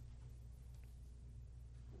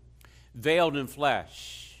 veiled in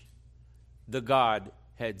flesh, the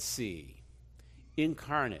Godhead see,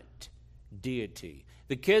 incarnate deity.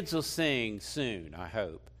 The kids will sing soon, I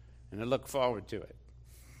hope, and I look forward to it.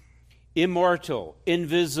 Immortal,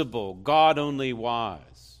 invisible, God only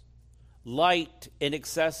wise. Light,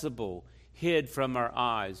 inaccessible, hid from our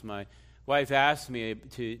eyes. My wife asked me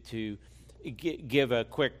to give a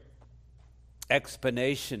quick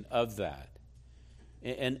explanation of that.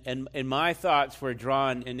 And my thoughts were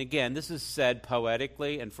drawn, and again, this is said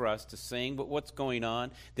poetically and for us to sing, but what's going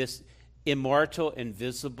on? This immortal,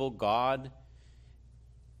 invisible God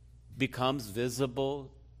becomes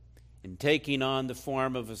visible in taking on the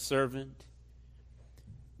form of a servant.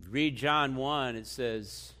 Read John 1, it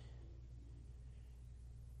says,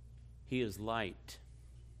 he is light.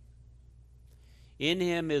 In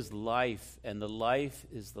him is life, and the life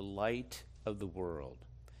is the light of the world.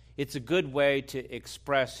 It's a good way to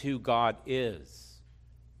express who God is.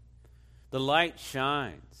 The light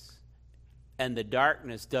shines, and the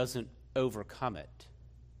darkness doesn't overcome it.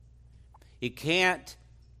 It can't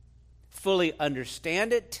fully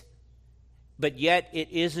understand it, but yet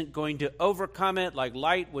it isn't going to overcome it like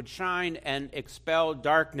light would shine and expel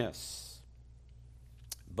darkness.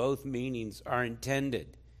 Both meanings are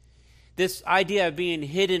intended. This idea of being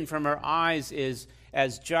hidden from our eyes is,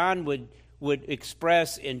 as John would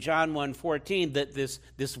express in John 1:14, that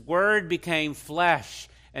this word became flesh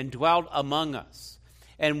and dwelt among us.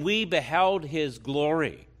 And we beheld his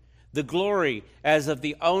glory, the glory as of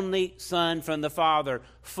the only Son from the Father,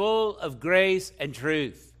 full of grace and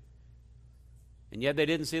truth. And yet they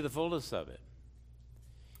didn't see the fullness of it.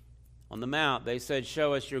 On the mount, they said,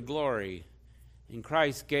 "Show us your glory." And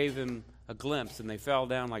Christ gave them a glimpse, and they fell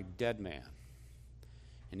down like dead men.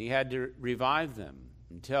 And he had to revive them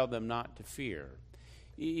and tell them not to fear.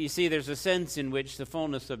 You see, there's a sense in which the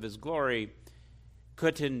fullness of his glory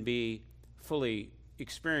couldn't be fully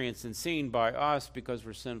experienced and seen by us because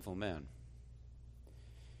we're sinful men.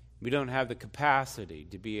 We don't have the capacity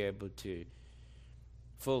to be able to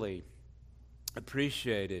fully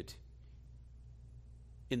appreciate it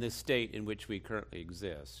in the state in which we currently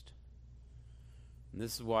exist. And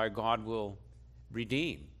this is why God will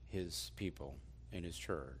redeem his people and his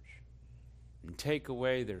church and take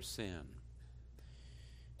away their sin.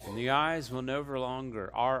 And the eyes will no longer,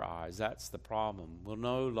 our eyes, that's the problem, will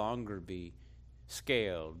no longer be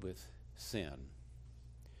scaled with sin.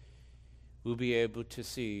 We'll be able to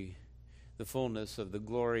see the fullness of the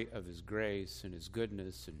glory of his grace and his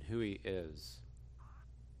goodness and who he is.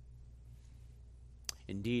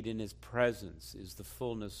 Indeed, in his presence is the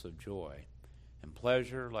fullness of joy and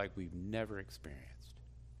pleasure like we've never experienced.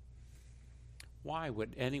 Why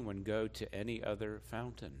would anyone go to any other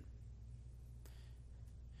fountain?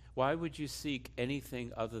 Why would you seek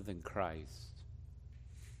anything other than Christ?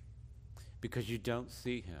 Because you don't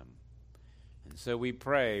see him. And so we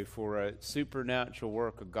pray for a supernatural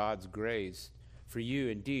work of God's grace for you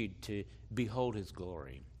indeed to behold his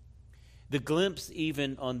glory. The glimpse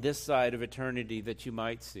even on this side of eternity that you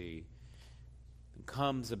might see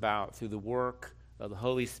comes about through the work of the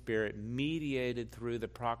Holy Spirit mediated through the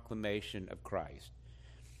proclamation of Christ.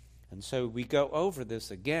 And so we go over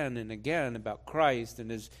this again and again about Christ and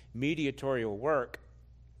his mediatorial work.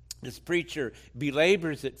 This preacher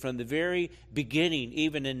belabors it from the very beginning,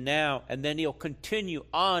 even in now, and then he'll continue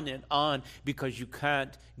on and on because you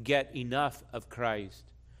can't get enough of Christ.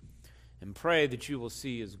 And pray that you will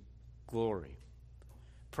see his glory.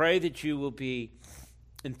 Pray that you will be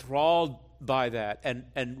enthralled by that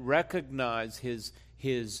and recognize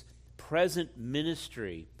his present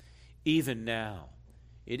ministry even now.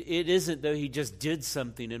 It isn't though he just did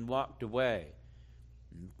something and walked away.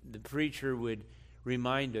 The preacher would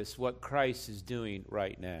remind us what Christ is doing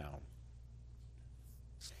right now.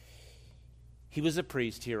 He was a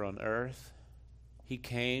priest here on earth. He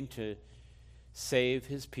came to save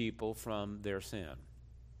his people from their sin.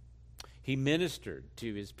 He ministered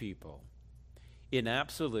to his people in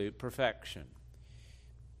absolute perfection.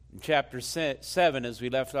 In chapter 7, as we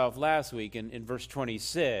left off last week, in verse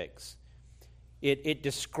 26, it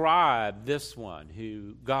described this one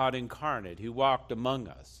who God incarnate, who walked among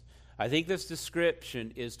us. I think this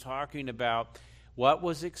description is talking about what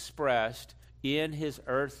was expressed in his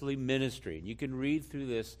earthly ministry. And you can read through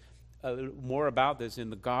this, more about this in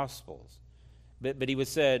the Gospels. But he was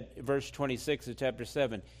said, verse 26 of chapter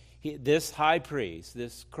 7, this high priest,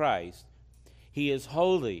 this Christ, he is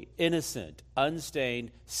holy, innocent, unstained,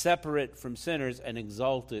 separate from sinners, and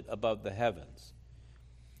exalted above the heavens.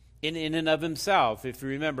 In and of himself, if you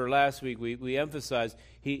remember last week, we emphasized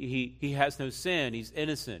he has no sin. He's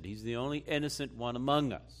innocent. He's the only innocent one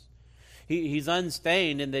among us. He's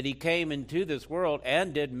unstained in that he came into this world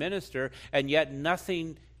and did minister, and yet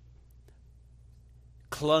nothing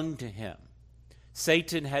clung to him.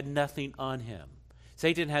 Satan had nothing on him.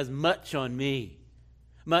 Satan has much on me,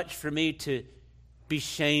 much for me to be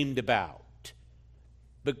shamed about.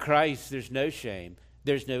 But Christ, there's no shame,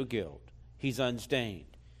 there's no guilt. He's unstained.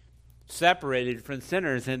 Separated from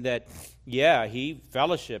sinners in that, he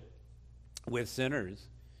fellowshiped with sinners.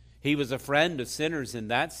 He was a friend of sinners in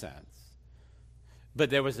that sense. But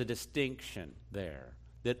there was a distinction there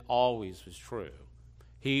that always was true.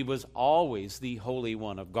 He was always the Holy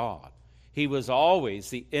One of God. He was always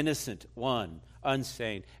the innocent one,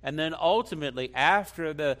 unstained. And then ultimately,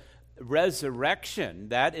 after the resurrection,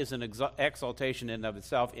 that is an exaltation in of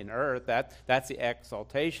itself in earth. That's the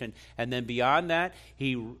exaltation. And then beyond that,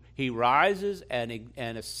 he rises and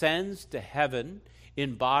ascends to heaven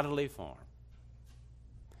in bodily form,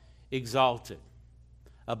 exalted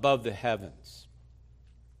above the heavens.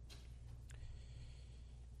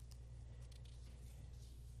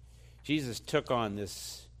 Jesus took on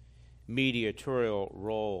this mediatorial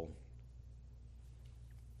role.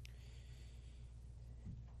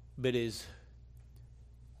 But his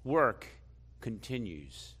work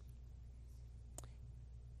continues.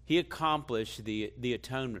 He accomplished the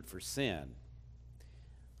atonement for sin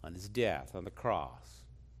on his death on the cross.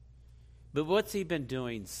 But what's he been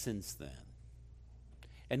doing since then?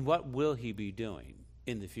 And what will he be doing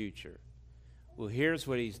in the future? Well, here's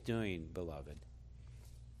what he's doing, beloved.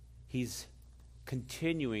 He's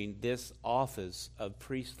continuing this office of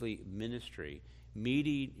priestly ministry,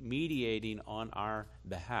 mediating on our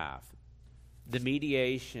behalf. The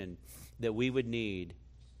mediation that we would need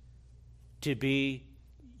to be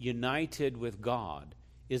united with God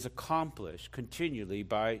is accomplished continually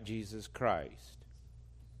by Jesus Christ.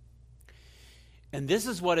 And this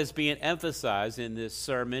is what is being emphasized in this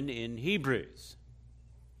sermon in Hebrews.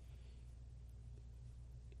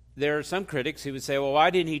 There are some critics who would say, well, why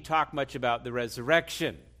didn't he talk much about the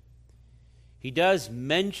resurrection? He does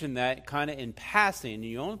mention that kind of in passing. And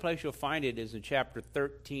the only place you'll find it is in chapter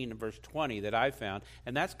 13 and verse 20 that I found.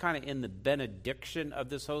 And that's kind of in the benediction of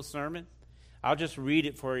this whole sermon. I'll just read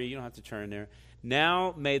it for you. You don't have to turn there.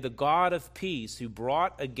 Now may the God of peace, who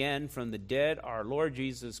brought again from the dead our Lord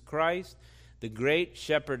Jesus Christ, the great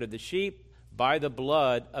shepherd of the sheep, by the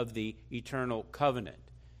blood of the eternal covenant.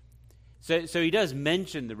 So he does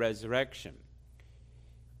mention the resurrection.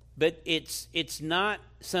 But it's not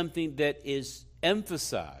something that is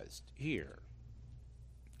emphasized here.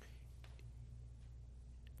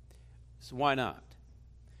 So why not?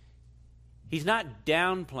 He's not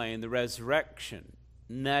downplaying the resurrection,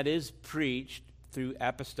 and that is preached through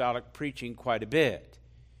apostolic preaching quite a bit.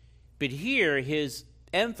 But here his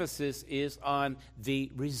emphasis is on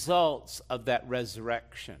the results of that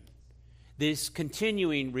resurrection. These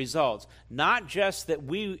continuing results. Not just that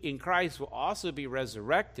we in Christ will also be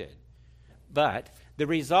resurrected, but the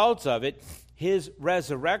results of it, his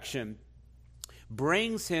resurrection,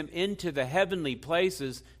 brings him into the heavenly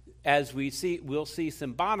places, as we'll see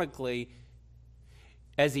symbolically,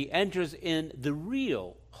 as he enters in the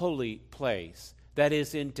real holy place, that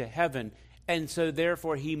is into heaven. And so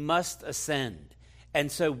therefore he must ascend.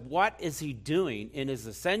 And so what is he doing in his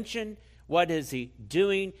ascension? What is he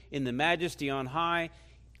doing in the majesty on high?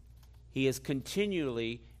 He is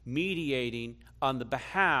continually mediating on the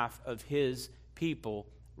behalf of his people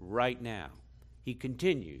right now. He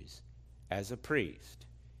continues as a priest,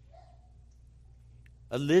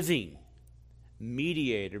 a living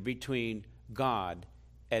mediator between God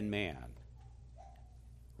and man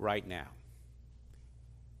right now.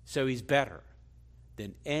 So he's better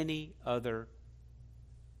than any other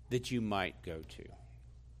that you might go to.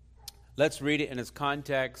 Let's read it in its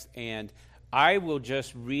context, and I will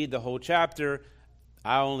just read the whole chapter.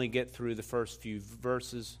 I'll only get through the first few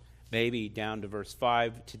verses, maybe down to verse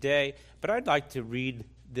 5 today, but I'd like to read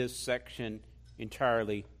this section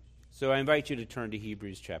entirely, so I invite you to turn to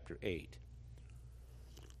Hebrews chapter 8.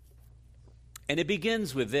 And it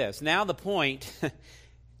begins with this. Now the point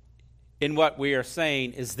in what we are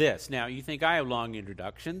saying is this. Now, you think I have long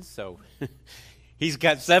introductions, so he's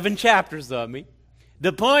got 7 chapters on me.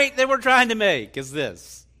 The point that we're trying to make is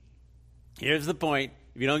this. Here's the point.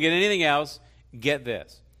 If you don't get anything else, get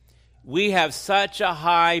this. We have such a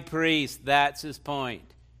high priest. That's his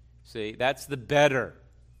point. See, that's the better.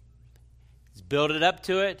 He's built it up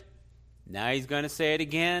to it. Now he's going to say it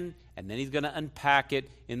again, and then he's going to unpack it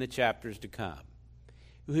in the chapters to come.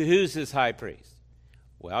 Who's his high priest?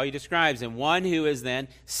 Well, he describes him, one who is then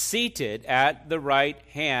seated at the right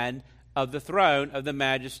hand of the throne of the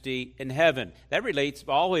majesty in heaven. That relates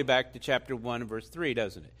all the way back to chapter 1 and verse 3,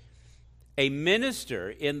 doesn't it? A minister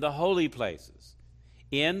in the holy places,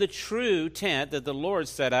 in the true tent that the Lord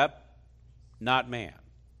set up, not man.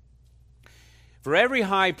 For every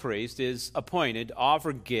high priest is appointed to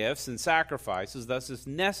offer gifts and sacrifices, thus it's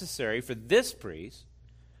necessary for this priest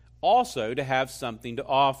also to have something to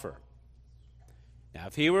offer. Now,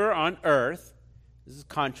 if he were on earth, this is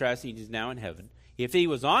contrasting, he's now in heaven. If he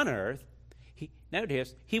was on earth,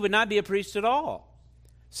 notice, he would not be a priest at all,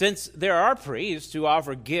 since there are priests who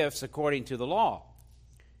offer gifts according to the law.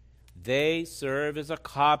 They serve as a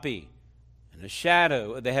copy and a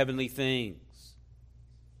shadow of the heavenly things.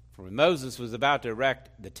 For when Moses was about to erect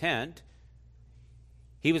the tent,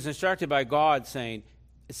 he was instructed by God, saying,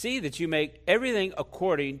 see that you make everything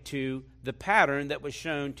according to the pattern that was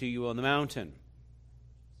shown to you on the mountain.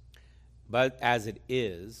 But as it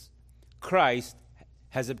is, Christ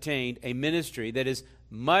has obtained a ministry that is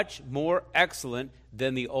much more excellent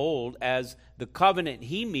than the old, as the covenant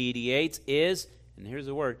he mediates is, and here's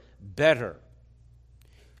the word, better.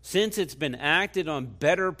 Since it's been acted on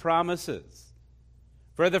better promises.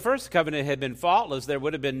 For if the first covenant had been faultless, there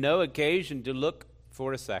would have been no occasion to look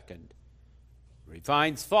for a second. He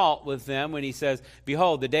finds fault with them when he says,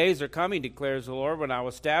 behold, the days are coming, declares the Lord, when I will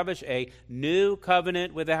establish a new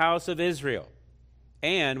covenant with the house of Israel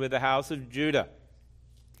and with the house of Judah.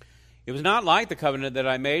 It was not like the covenant that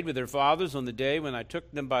I made with their fathers on the day when I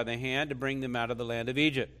took them by the hand to bring them out of the land of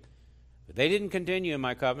Egypt. But they didn't continue in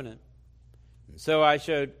my covenant. And so I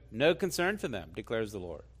showed no concern for them, declares the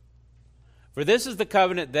Lord. For this is the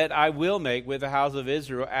covenant that I will make with the house of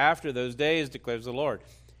Israel after those days, declares the Lord.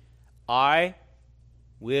 I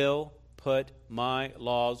will put my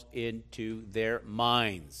laws into their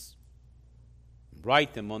minds,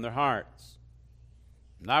 write them on their hearts,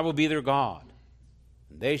 and I will be their God,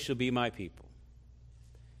 and they shall be my people.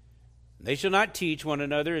 They shall not teach one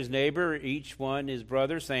another his neighbor, each one his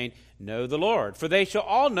brother, saying, Know the Lord. For they shall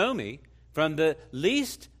all know me, from the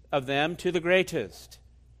least of them to the greatest.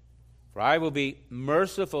 For I will be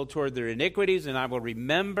merciful toward their iniquities, and I will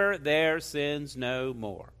remember their sins no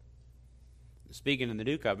more. Speaking in the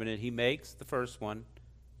new covenant, he makes the first one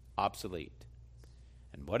obsolete.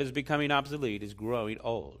 And what is becoming obsolete is growing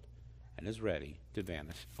old and is ready to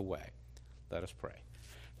vanish away. Let us pray.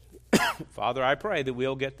 Father, I pray that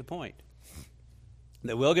we'll get the point.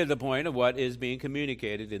 That we'll get the point of what is being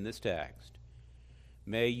communicated in this text.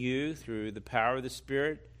 May you, through the power of the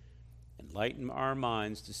Spirit, enlighten our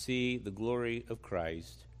minds to see the glory of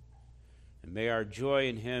Christ. And may our joy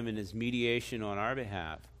in him and his mediation on our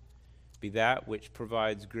behalf be that which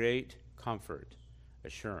provides great comfort,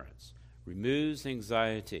 assurance, removes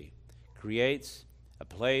anxiety, creates a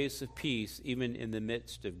place of peace even in the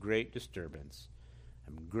midst of great disturbance,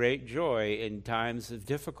 and great joy in times of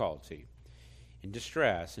difficulty, in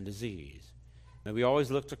distress and disease. May we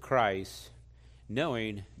always look to Christ,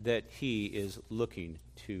 knowing that he is looking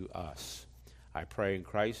to us. I pray in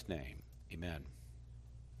Christ's name. Amen.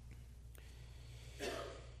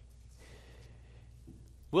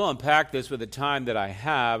 We'll unpack this with the time that I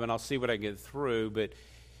have, and I'll see what I get through, but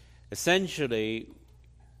essentially,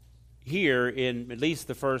 here in at least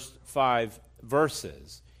the first 5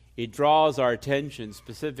 verses, it draws our attention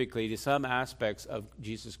specifically to some aspects of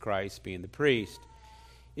Jesus Christ being the priest.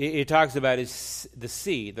 It talks about the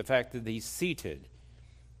seat, the fact that he's seated.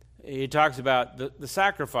 It talks about the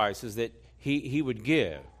sacrifices that he would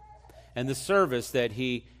give and the service that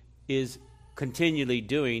he is continually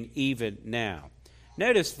doing even now.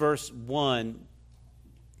 Notice verse 1.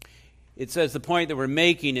 It says the point that we're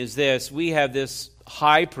making is this. We have this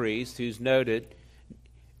high priest who's noted,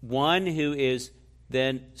 one who is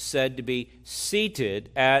then said to be seated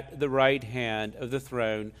at the right hand of the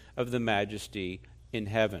throne of the majesty in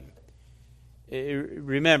heaven.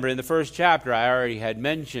 Remember, in the first chapter, I already had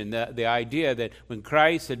mentioned the idea that when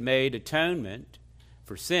Christ had made atonement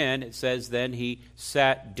for sin, it says then he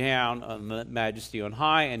sat down on the majesty on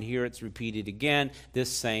high, and here it's repeated again, this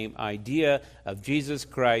same idea of Jesus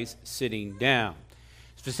Christ sitting down.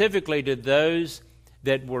 Specifically to those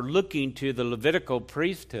that were looking to the Levitical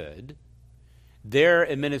priesthood, their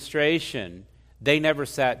administration, they never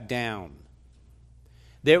sat down.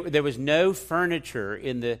 There was no furniture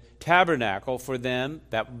in the tabernacle for them,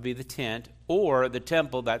 that would be the tent, or the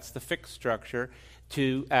temple, that's the fixed structure,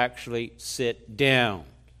 to actually sit down.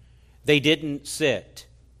 They didn't sit.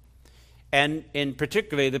 And in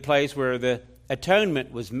particularly the place where the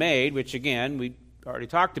atonement was made, which again, we already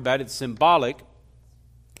talked about, it's symbolic.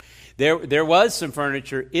 There was some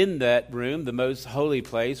furniture in that room, the most holy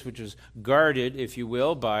place, which was guarded, if you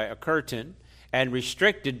will, by a curtain and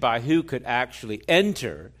restricted by who could actually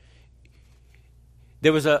enter.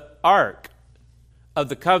 There was an ark of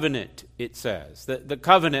the covenant, it says, the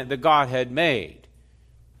covenant that God had made.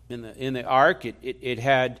 In the ark, it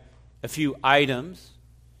had a few items,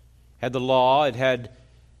 had the law, it had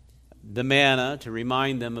the manna to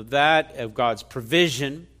remind them of that, of God's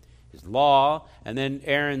provision, his law, and then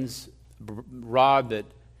Aaron's rod that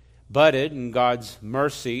budded, and God's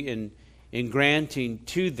mercy in granting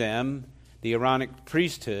to them the Aaronic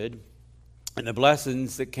priesthood and the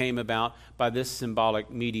blessings that came about by this symbolic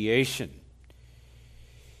mediation.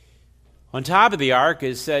 On top of the ark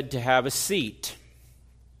is said to have a seat.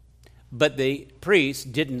 But the priests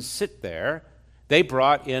didn't sit there. They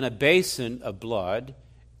brought in a basin of blood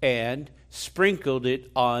and sprinkled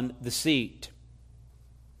it on the seat.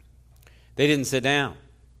 They didn't sit down.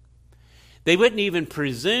 They wouldn't even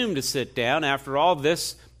presume to sit down. After all,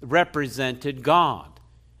 this represented God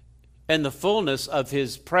and the fullness of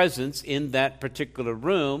his presence in that particular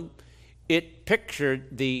room. It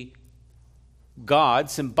pictured the God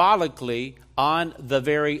symbolically on the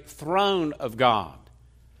very throne of God.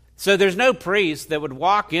 So there's no priest that would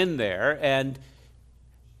walk in there and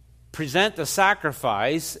present the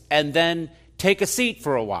sacrifice and then take a seat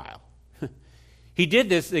for a while. He did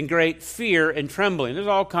this in great fear and trembling. There's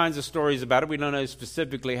all kinds of stories about it. We don't know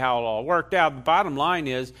specifically how it all worked out. The bottom line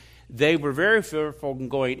is they were very fearful in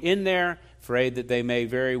going in there, afraid that they may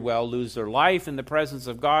very well lose their life in the presence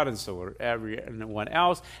of God, and so were everyone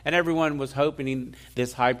else. And everyone was hoping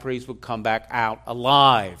this high priest would come back out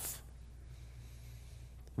alive.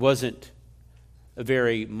 Wasn't a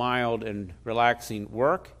very mild and relaxing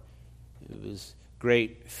work. It was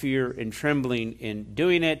great fear and trembling in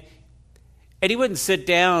doing it. And he wouldn't sit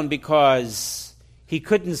down because he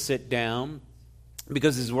couldn't sit down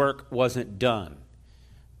because his work wasn't done.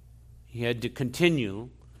 He had to continue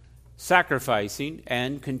sacrificing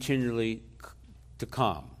and continually to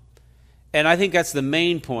come. And I think that's the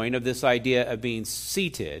main point of this idea of being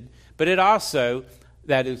seated. But it also,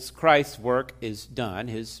 that is, Christ's work is done.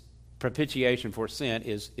 His propitiation for sin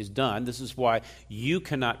is done. This is why you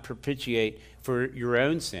cannot propitiate for your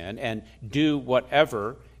own sin and do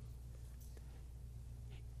whatever.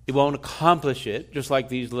 It won't accomplish it, just like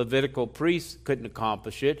these Levitical priests couldn't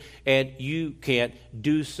accomplish it, and you can't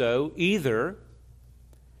do so either,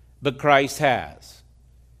 but Christ has.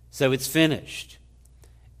 So it's finished,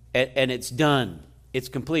 and it's done. It's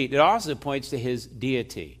complete. It also points to his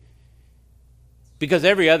deity. Because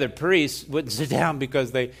every other priest wouldn't sit down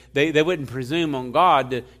because they wouldn't presume on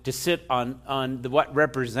God to sit on what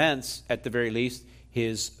represents, at the very least,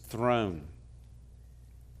 his throne.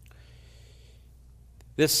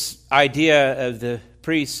 This idea of the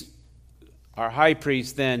priest, our high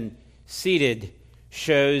priest, then seated,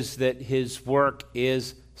 shows that his work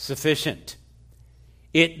is sufficient.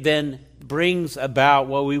 It then brings about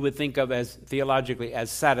what we would think of as theologically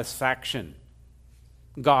as satisfaction.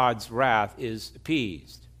 God's wrath is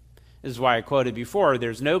appeased. This is why I quoted before,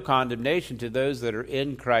 there's no condemnation to those that are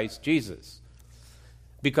in Christ Jesus.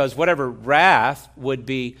 Because whatever wrath would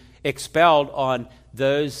be expelled on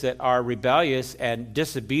those that are rebellious and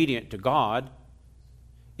disobedient to God,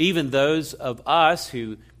 even those of us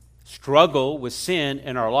who struggle with sin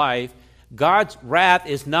in our life, God's wrath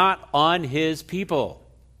is not on his people.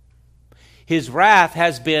 His wrath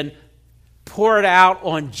has been poured out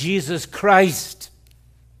on Jesus Christ.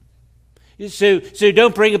 So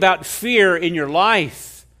don't bring about fear in your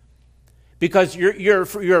life because you're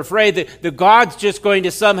afraid that God's just going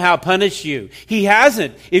to somehow punish you. He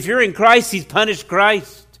hasn't. If you're in Christ, he's punished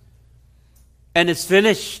Christ. And it's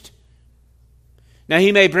finished. Now,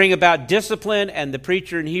 he may bring about discipline, and the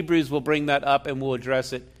preacher in Hebrews will bring that up, and we'll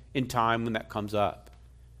address it in time when that comes up.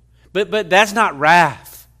 But that's not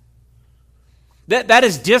wrath. That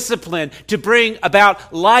is discipline to bring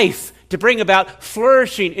about life, to bring about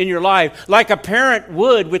flourishing in your life, like a parent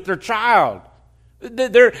would with their child.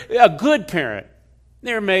 They're a good parent.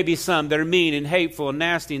 There may be some that are mean and hateful and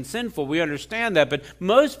nasty and sinful. We understand that. But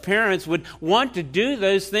most parents would want to do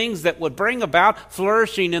those things that would bring about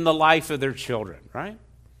flourishing in the life of their children, right?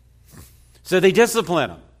 So they discipline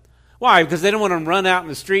them. Why? Because they don't want them to run out in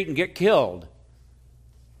the street and get killed.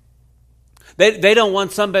 They don't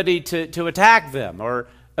want somebody to attack them or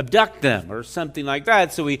abduct them or something like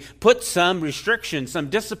that. So we put some restriction, some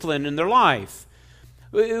discipline in their life.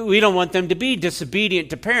 We don't want them to be disobedient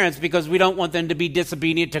to parents because we don't want them to be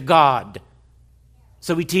disobedient to God.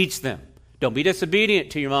 So we teach them. Don't be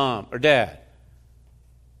disobedient to your mom or dad.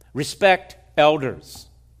 Respect elders.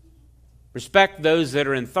 Respect those that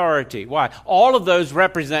are in authority. Why? All of those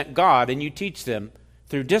represent God, and you teach them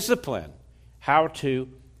through discipline how to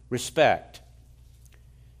respect.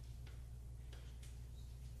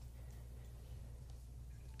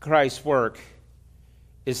 Christ's work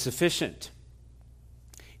is sufficient.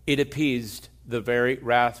 It appeased the very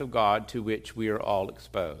wrath of God to which we are all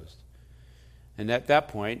exposed. And at that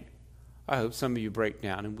point, I hope some of you break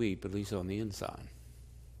down and weep, at least on the inside.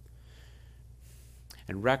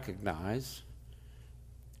 And recognize,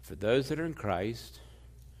 for those that are in Christ,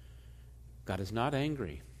 God is not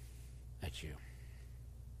angry at you.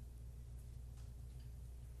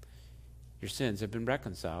 Your sins have been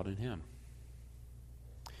reconciled in him.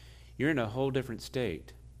 You're in a whole different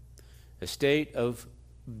state, a state of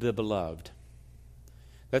the beloved.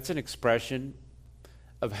 That's an expression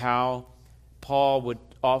of how Paul would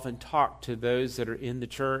often talk to those that are in the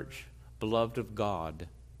church, beloved of God.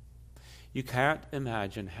 You can't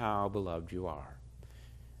imagine how beloved you are.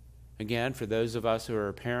 Again, for those of us who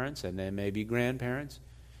are parents and then maybe grandparents,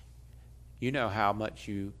 you know how much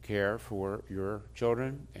you care for your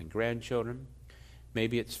children and grandchildren.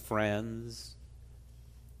 Maybe it's friends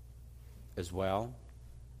as well,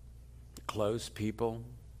 close people.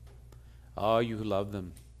 Oh, you love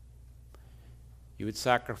them. You would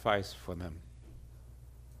sacrifice for them.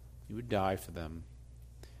 You would die for them.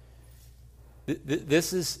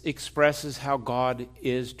 This expresses how God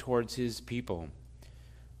is towards his people.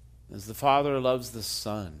 As the Father loves the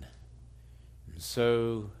Son, and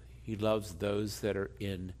so he loves those that are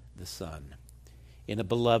in the Son, in a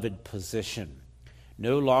beloved position,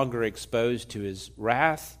 no longer exposed to his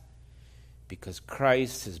wrath, because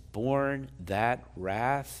Christ has borne that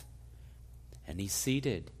wrath, and he's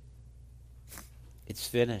seated. It's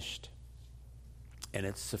finished, and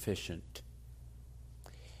it's sufficient.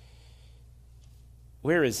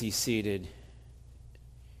 Where is he seated?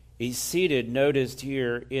 He's seated, noticed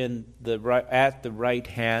here, at the right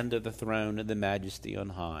hand of the throne of the Majesty on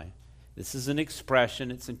high. This is an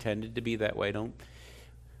expression. It's intended to be that way.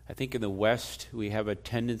 I think in the West we have a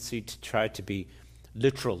tendency to try to be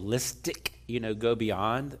literalistic, go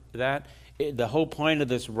beyond that. The whole point of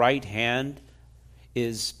this right hand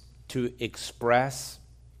is to express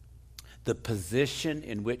the position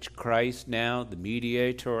in which Christ now, the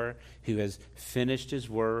mediator, who has finished his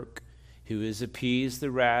work, who has appeased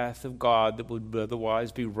the wrath of God that would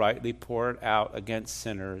otherwise be rightly poured out against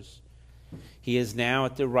sinners. He is now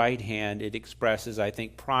at the right hand. It expresses, I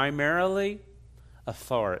think, primarily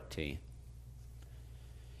authority.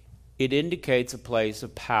 It indicates a place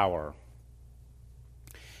of power.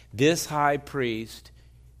 This high priest,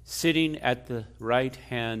 sitting at the right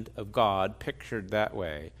hand of God, pictured that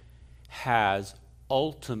way, has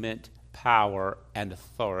ultimate power and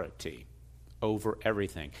authority over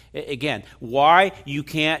everything. Again, why you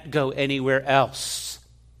can't go anywhere else.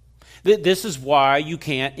 This is why you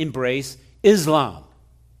can't embrace Islam,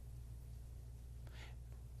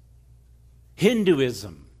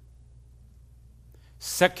 Hinduism,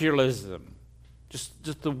 secularism,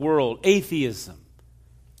 just the world, atheism.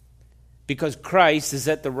 Because Christ is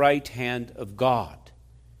at the right hand of God.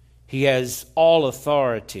 He has all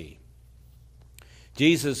authority.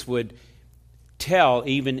 Jesus would tell,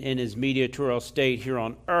 even in his mediatorial state here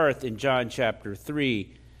on earth in John chapter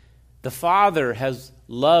 3, the Father has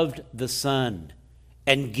loved the Son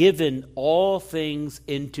and given all things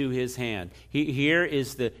into his hand. Here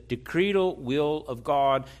is the decretal will of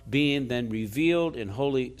God being then revealed in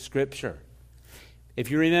Holy Scripture. If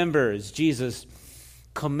you remember, as Jesus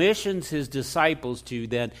commissions his disciples to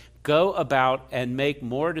then go about and make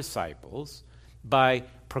more disciples by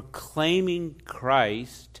proclaiming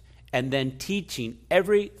Christ and then teaching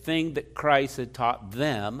everything that Christ had taught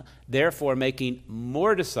them, therefore making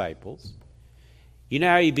more disciples. You know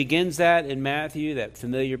how he begins that in Matthew, that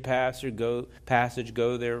familiar passage,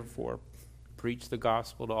 go therefore, preach the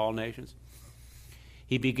gospel to all nations?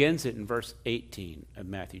 He begins it in verse 18 of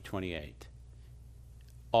Matthew 28.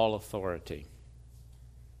 All authority.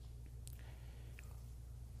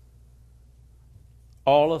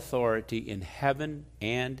 All authority in heaven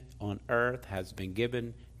and on earth has been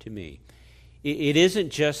given to me. It isn't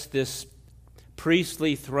just this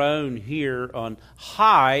priestly throne here on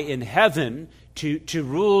high in heaven to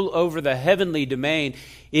rule over the heavenly domain.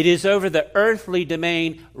 It is over the earthly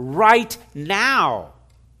domain right now.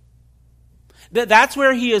 That's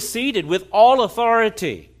where he is seated with all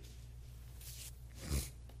authority.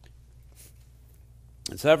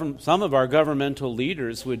 And some of our governmental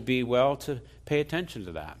leaders would be well to pay attention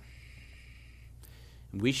to that.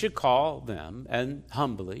 We should call them, and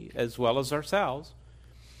humbly, as well as ourselves,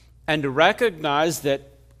 and to recognize that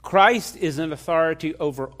Christ is an authority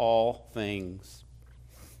over all things.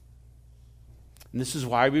 And this is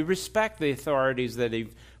why we respect the authorities that He's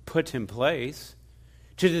put in place,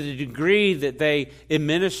 to the degree that they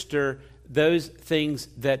administer those things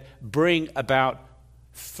that bring about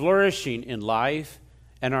flourishing in life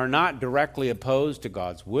and are not directly opposed to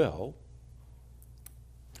God's will.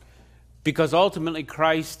 Because ultimately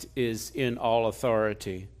Christ is in all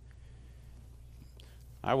authority.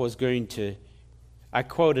 I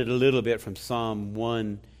quoted a little bit from Psalm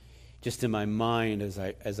 1 just in my mind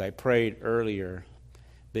as I prayed earlier.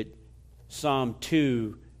 But Psalm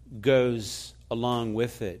 2 goes along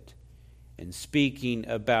with it, and speaking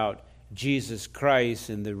about Jesus Christ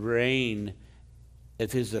and the reign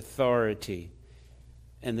of his authority.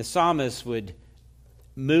 And the psalmist would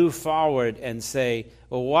move forward and say,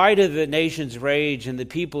 well, why do the nations rage and the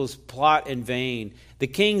peoples plot in vain? The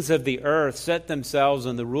kings of the earth set themselves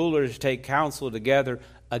and the rulers take counsel together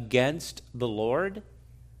against the Lord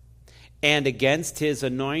and against his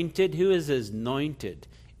anointed. Who is his anointed?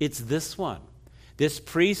 It's this one, this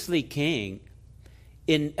priestly king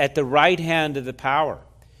at the right hand of the power.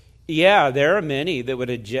 Yeah, there are many that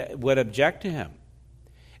would object to him.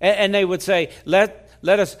 And they would say, let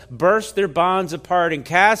us burst their bonds apart and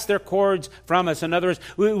cast their cords from us. In other words,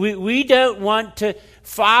 we don't want to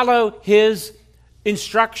follow his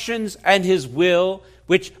instructions and his will,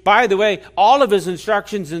 which, by the way, all of his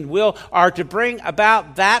instructions and will are to bring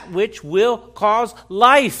about that which will cause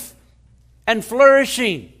life and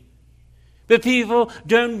flourishing. But people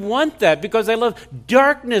don't want that because they love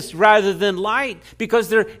darkness rather than light, because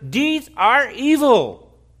their deeds are evil.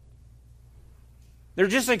 They're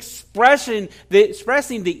just expressing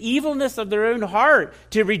the evilness of their own heart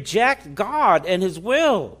to reject God and his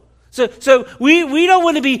will. So we don't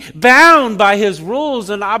want to be bound by his rules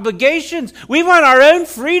and obligations. We want our own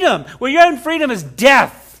freedom. Well, your own freedom is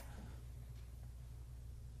death.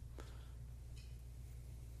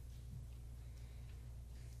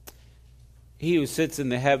 He who sits in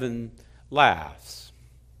the heaven laughs.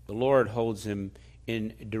 The Lord holds him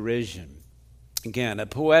in derision. Again, a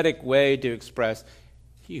poetic way to express,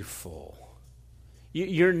 you fool.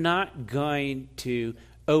 You're not going to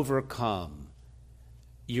overcome.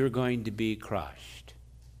 You're going to be crushed.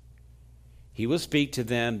 He will speak to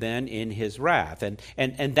them then in his wrath. And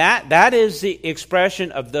that is the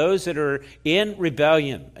expression of those that are in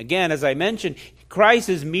rebellion. Again, as I mentioned, Christ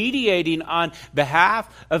is mediating on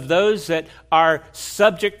behalf of those that are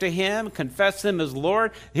subject to him, confess him as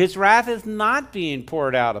Lord. His wrath is not being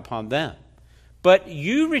poured out upon them. But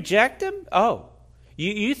you reject him? Oh,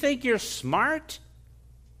 you think you're smart?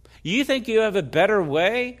 You think you have a better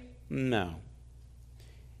way? No.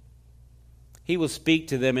 He will speak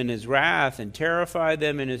to them in his wrath and terrify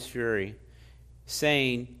them in his fury,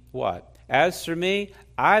 saying, what? As for me,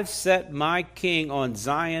 I've set my king on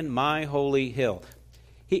Zion, my holy hill.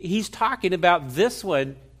 He's talking about this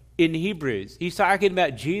one in Hebrews. He's talking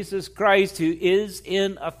about Jesus Christ, who is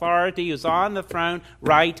in authority, who's on the throne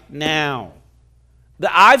right now.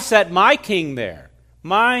 I've set my king there,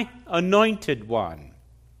 my anointed one,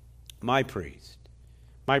 my priest,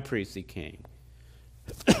 my priestly king.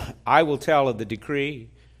 I will tell of the decree.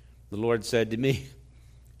 The Lord said to me,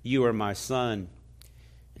 you are my son,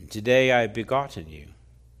 and today I have begotten you.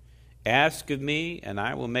 Ask of me, and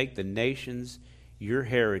I will make the nations your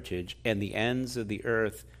heritage, and the ends of the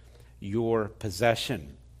earth your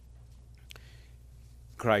possession.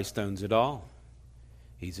 Christ owns it all.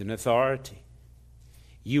 He's an authority.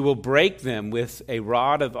 You will break them with a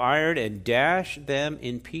rod of iron and dash them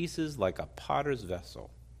in pieces like a potter's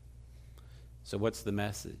vessel. So what's the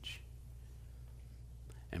message?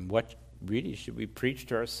 And what really should we preach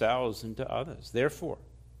to ourselves and to others? Therefore,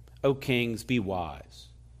 O kings, be wise.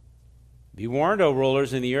 Be warned, O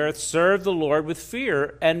rulers in the earth, serve the Lord with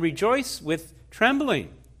fear and rejoice with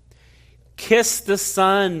trembling. Kiss the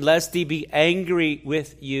Son, lest he be angry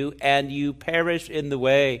with you and you perish in the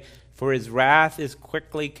way, for his wrath is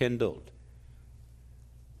quickly kindled.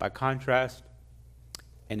 By contrast,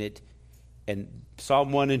 and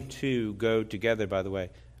Psalm 1 and 2 go together, by the way.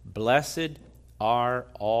 Blessed are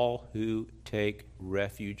all who take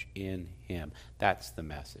refuge in him. That's the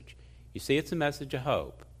message. You see, it's a message of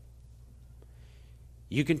hope.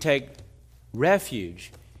 You can take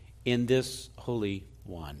refuge in this Holy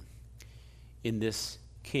One, in this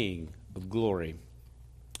King of glory,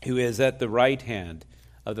 who is at the right hand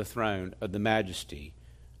of the throne of the Majesty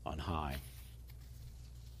on high.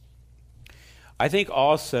 I think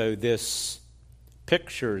also this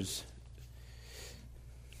pictures,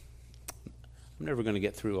 I'm never going to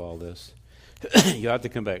get through all this. You'll have to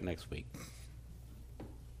come back next week.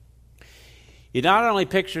 It not only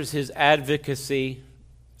pictures his advocacy,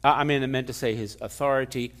 I meant to say his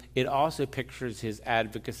authority, it also pictures his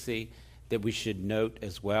advocacy that we should note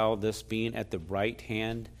as well, this being at the right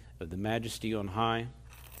hand of the Majesty on high.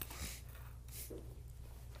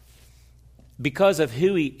 Because of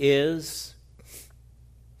who he is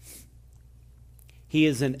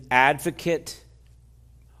an advocate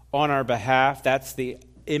on our behalf. That's the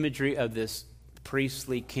imagery of this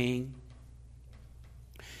priestly king.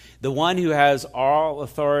 The one who has all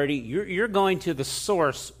authority. You're going to the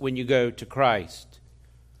source when you go to Christ.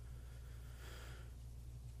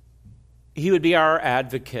 He would be our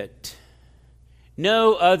advocate.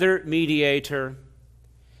 No other mediator.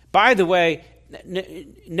 By the way,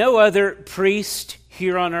 no other priest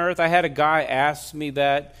here on earth. I had a guy ask me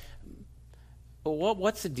that.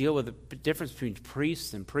 What's the deal with the difference between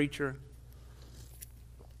priest and preacher?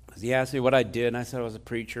 He asked me what I did, and I said I was a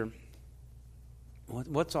preacher.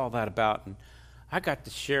 What's all that about? And I got to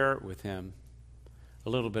share with him a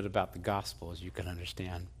little bit about the gospel, as you can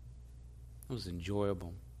understand. It was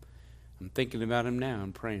enjoyable. I'm thinking about him now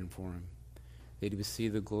and praying for him, that he would see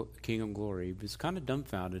the King of Glory. He was kind of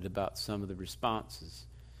dumbfounded about some of the responses.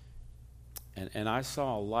 And I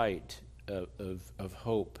saw a light of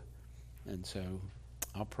hope. And so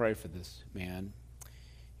I'll pray for this man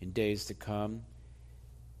in days to come.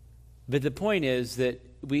 But the point is that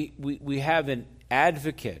we have an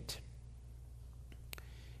advocate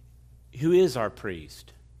who is our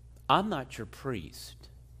priest. I'm not your priest.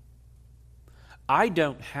 I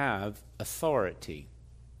don't have authority.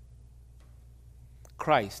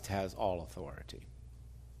 Christ has all authority.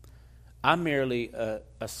 I'm merely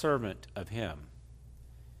a servant of him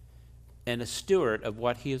and a steward of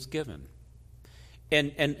what he has given.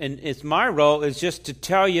 And it's my role is just to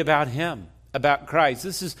tell you about him, about Christ.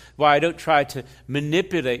 This is why I don't try to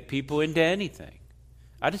manipulate people into anything.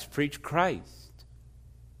 I just preach Christ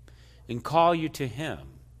and call you to him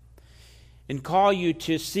and call you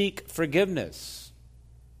to seek forgiveness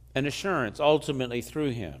and assurance ultimately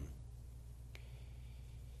through him.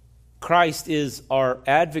 Christ is our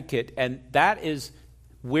advocate, and that is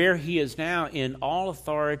where he is now in all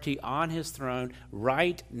authority on his throne,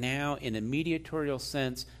 right now in a mediatorial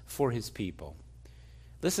sense for his people.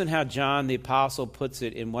 Listen how John the Apostle puts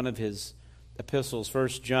it in one of his epistles, 1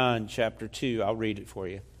 John chapter 2. I'll read it for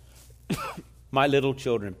you. My little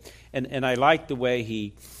children. And I like the way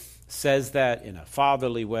he says that in a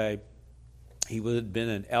fatherly way. He would have been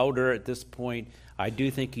an elder at this point. I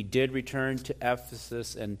do think he did return to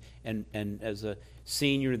Ephesus and as a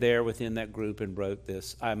senior there within that group and wrote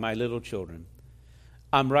this. My little children,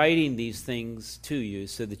 I'm writing these things to you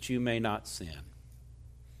so that you may not sin.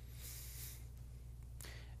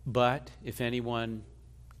 But if anyone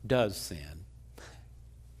does sin,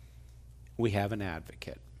 we have an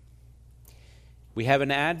advocate. We have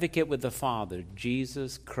an advocate with the Father,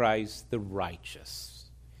 Jesus Christ the righteous.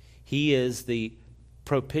 He is the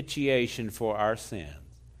propitiation for our sins,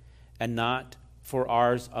 and not for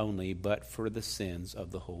ours only, but for the sins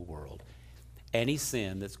of the whole world. Any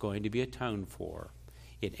sin that's going to be atoned for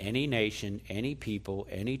in any nation, any people,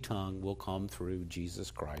 any tongue will come through Jesus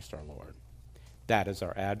Christ our Lord. That is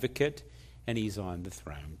our advocate, and he's on the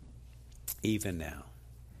throne even now.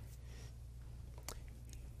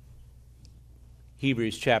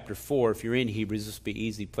 Hebrews chapter 4, if you're in Hebrews, this will be an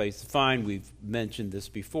easy place to find. We've mentioned this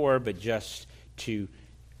before, but just to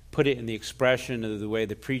put it in the expression of the way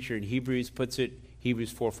the preacher in Hebrews puts it,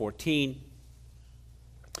 Hebrews 4:14.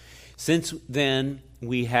 Since then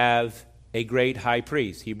we have a great high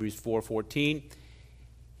priest, Hebrews 4:14.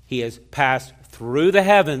 He has passed through the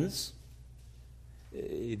heavens.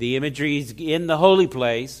 The imagery is in the holy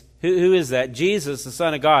place. Who is that? Jesus, the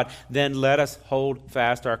Son of God. Then let us hold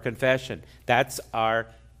fast our confession. That's our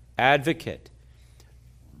advocate.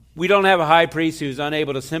 We don't have a high priest who's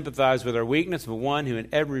unable to sympathize with our weakness, but one who in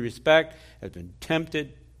every respect has been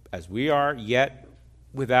tempted as we are, yet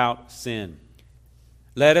without sin.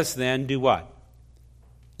 Let us then do what?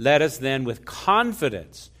 Let us then with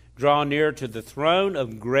confidence draw near to the throne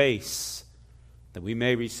of grace, that we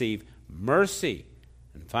may receive mercy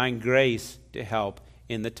and find grace to help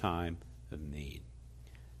in the time of need.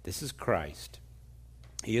 This is Christ.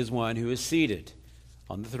 He is one who is seated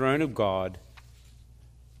on the throne of God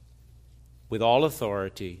with all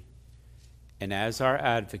authority and as our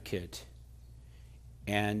advocate.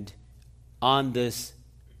 And on this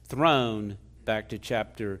throne, back to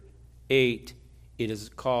chapter 8, it is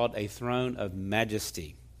called a throne of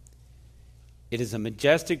majesty. It is a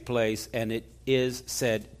majestic place, and it is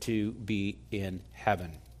said to be in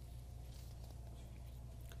heaven.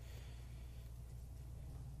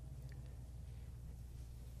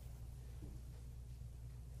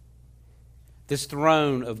 This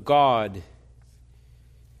throne of God,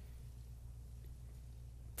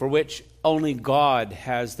 for which only God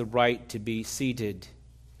has the right to be seated.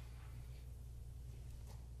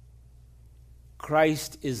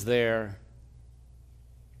 Christ is there.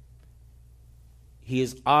 He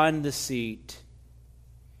is on the seat,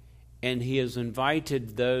 and he has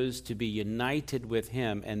invited those to be united with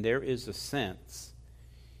him. And there is a sense,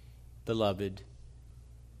 beloved,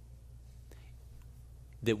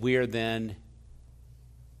 that we are then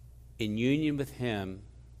in union with him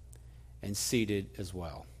and seated as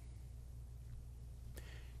well.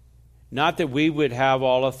 Not that we would have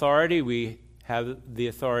all authority. We have the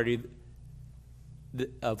authority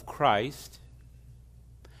of Christ.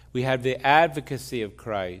 We have the advocacy of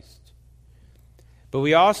Christ. But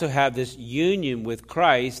we also have this union with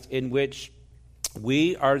Christ in which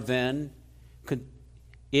we are then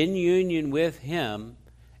in union with him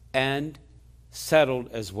and settled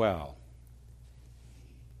as well.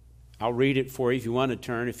 I'll read it for you if you want to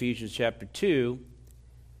turn. Ephesians chapter 2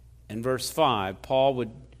 and verse 5. Paul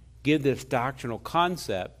would give this doctrinal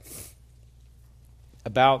concept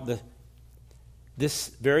about this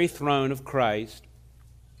very throne of Christ.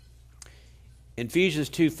 In Ephesians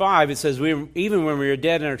 2:5, it says, even when we were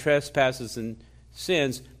dead in our trespasses and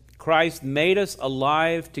sins, Christ made us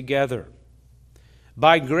alive together.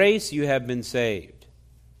 By grace you have been saved.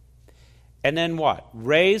 And then what?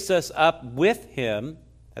 Raised us up with him.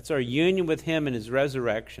 That's our union with him in his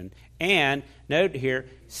resurrection. And, note here,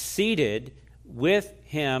 seated with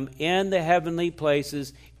him in the heavenly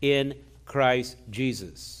places in Christ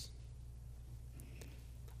Jesus.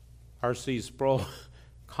 R.C. Sproul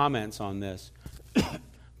comments on this.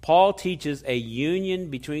 Paul teaches a union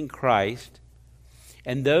between Christ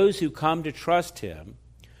and those who come to trust him,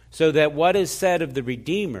 so that what is said of the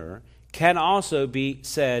Redeemer can also be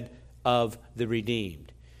said of the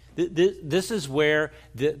redeemed. This is where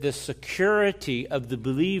the security of the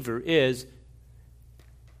believer is,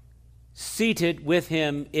 seated with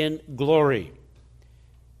him in glory.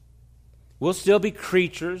 We'll still be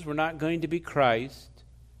creatures. We're not going to be Christ.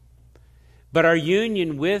 But our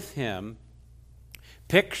union with him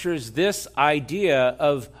pictures this idea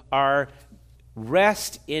of our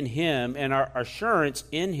rest in him and our assurance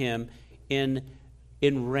in him in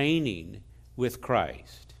reigning with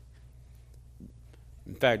Christ.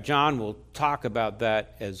 In fact, John will talk about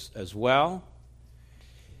that as well,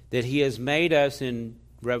 that he has made us in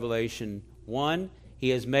Revelation 1, he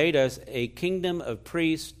has made us a kingdom of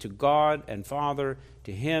priests to God and Father.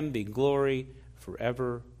 To him be glory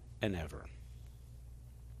forever and ever.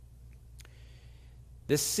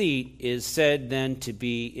 This seat is said then to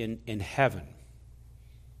be in heaven.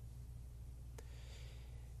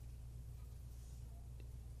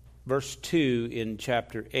 Verse 2 in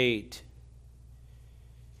chapter 8,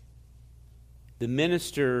 the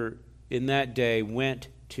minister in that day went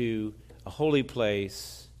to a holy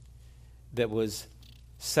place that was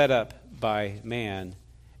set up by man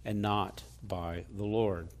and not by the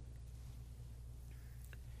Lord.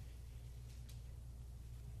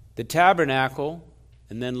 The tabernacle,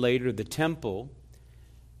 and then later the temple,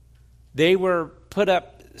 they were put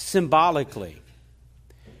up symbolically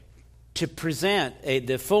to present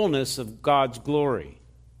the fullness of God's glory.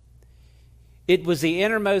 It was the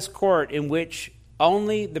innermost court in which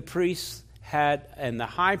only the priests had, and the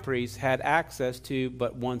high priest had access to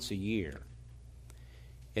but once a year.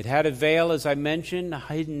 It had a veil, as I mentioned,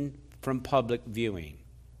 hidden from public viewing.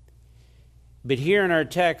 But here in our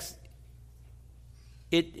text,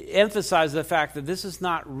 it emphasizes the fact that this is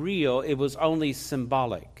not real, it was only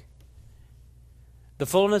symbolic. The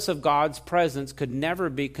fullness of God's presence could never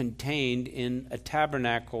be contained in a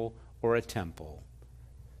tabernacle or a temple.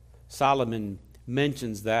 Solomon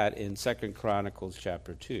mentions that in 2 Chronicles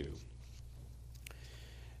chapter 2.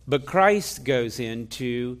 But Christ goes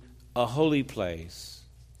into a holy place,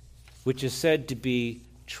 which is said to be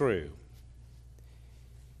true.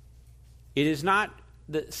 It is not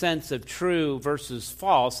the sense of true versus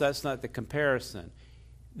false. That's not the comparison.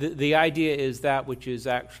 The idea is that which is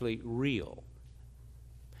actually real.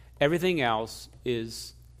 Everything else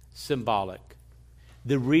is symbolic.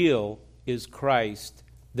 The real is Christ.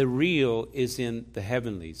 The real is in the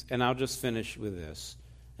heavenlies. And I'll just finish with this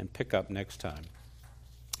and pick up next time.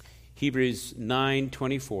 Hebrews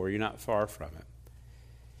 9:24, you're not far from it.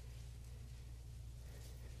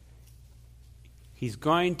 He's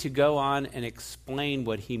going to go on and explain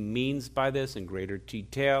what he means by this in greater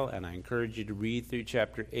detail, and I encourage you to read through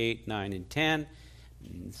chapter 8, 9, and 10.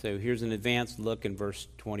 And so here's an advanced look in verse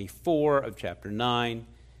 24 of chapter 9,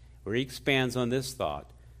 where he expands on this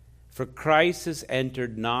thought. For Christ has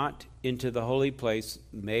entered not into the holy place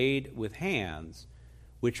made with hands,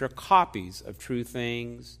 which are copies of true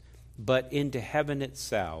things, but into heaven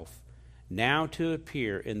itself, now to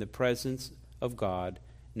appear in the presence of God,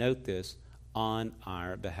 note this, on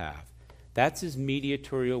our behalf. That's his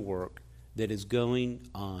mediatorial work that is going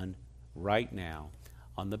on right now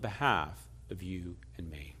on the behalf of you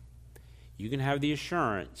and me. You can have the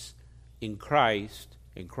assurance in Christ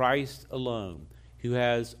alone, who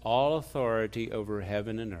has all authority over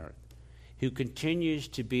heaven and earth, who continues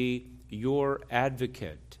to be your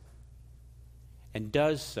advocate and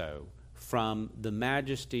does so from the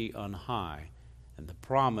majesty on high and the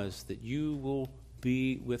promise that you will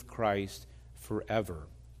be with Christ forever.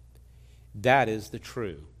 That is the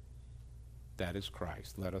true. That is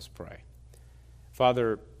Christ. Let us pray.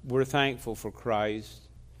 Father, we're thankful for Christ.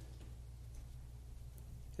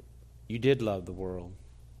 You did love the world.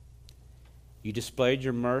 You displayed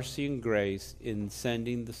your mercy and grace in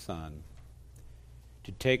sending the Son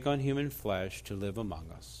to take on human flesh to live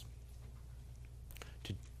among us,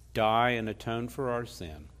 to die and atone for our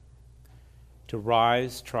sin, to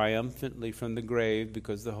rise triumphantly from the grave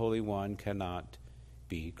because the Holy One cannot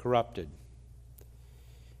be corrupted.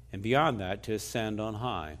 And beyond that, to ascend on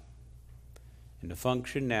high and to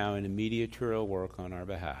function now in a mediatorial work on our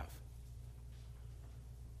behalf,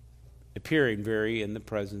 appearing very in the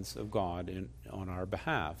presence of God on our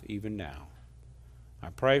behalf, even now. I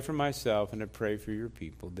pray for myself and I pray for your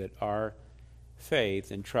people that our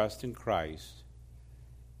faith and trust in Christ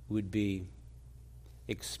would be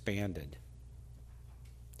expanded.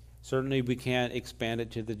 Certainly we can't expand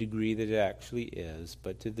it to the degree that it actually is,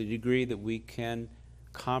 but to the degree that we can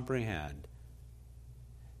comprehend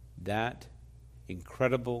that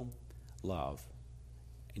incredible love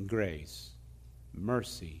and grace,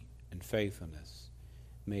 mercy and faithfulness.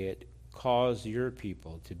 May it cause your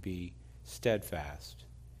people to be steadfast,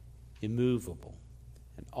 immovable,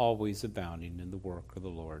 and always abounding in the work of the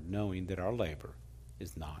Lord, knowing that our labor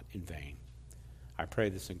is not in vain. I pray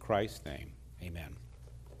this in Christ's name. Amen.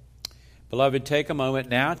 Beloved, take a moment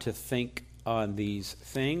now to think on these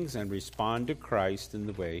things and respond to Christ in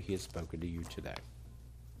the way he has spoken to you today.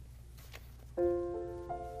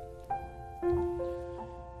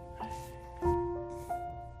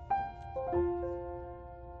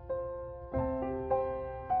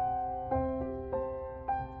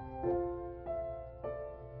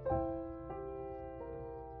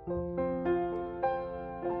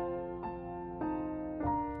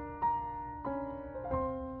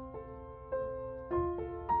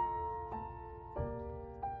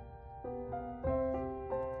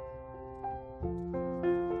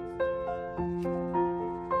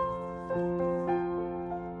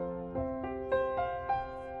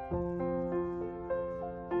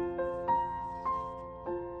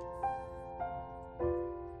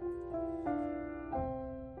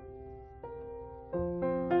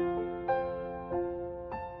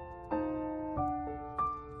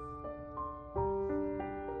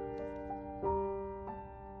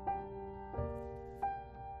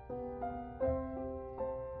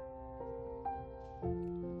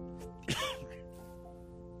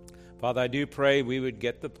 Father, I do pray we would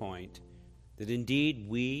get the point that indeed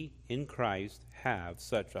we in Christ have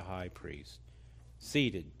such a high priest,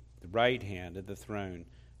 seated at the right hand of the throne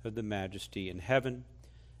of the majesty in heaven,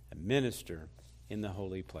 a minister in the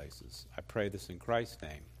holy places. I pray this in Christ's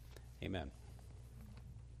name. Amen.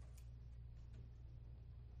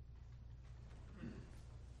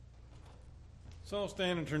 So I'll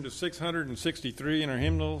stand and turn to 663 in our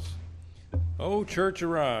hymnals. Oh, church,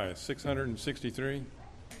 arise, 663.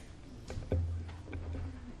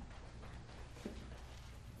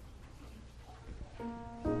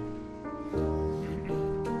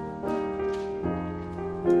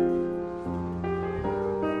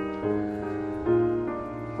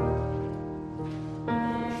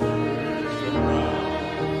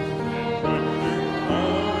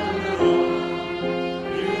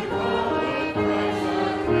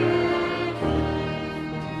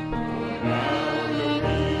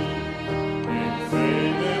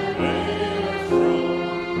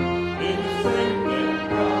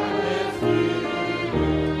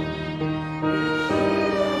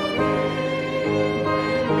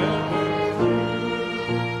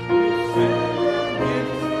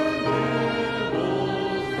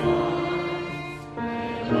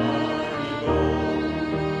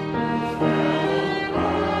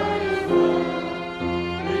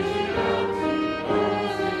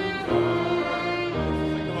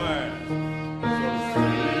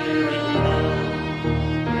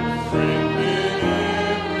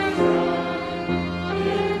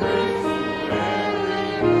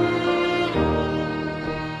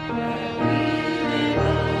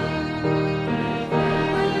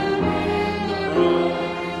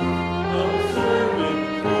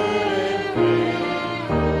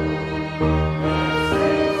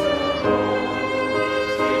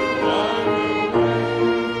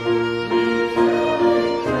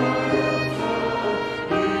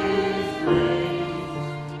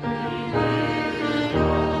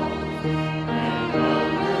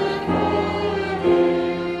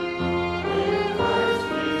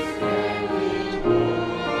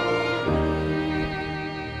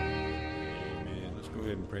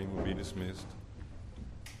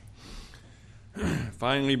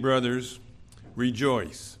 Finally, brothers,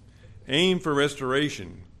 rejoice. Aim for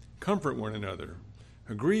restoration. Comfort one another.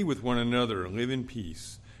 Agree with one another. Live in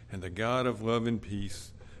peace. And the God of love and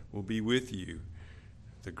peace will be with you.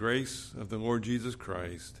 The grace of the Lord Jesus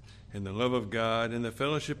Christ and the love of God and the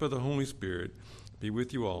fellowship of the Holy Spirit be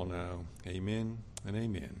with you all now. Amen and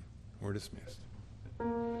amen. We're dismissed.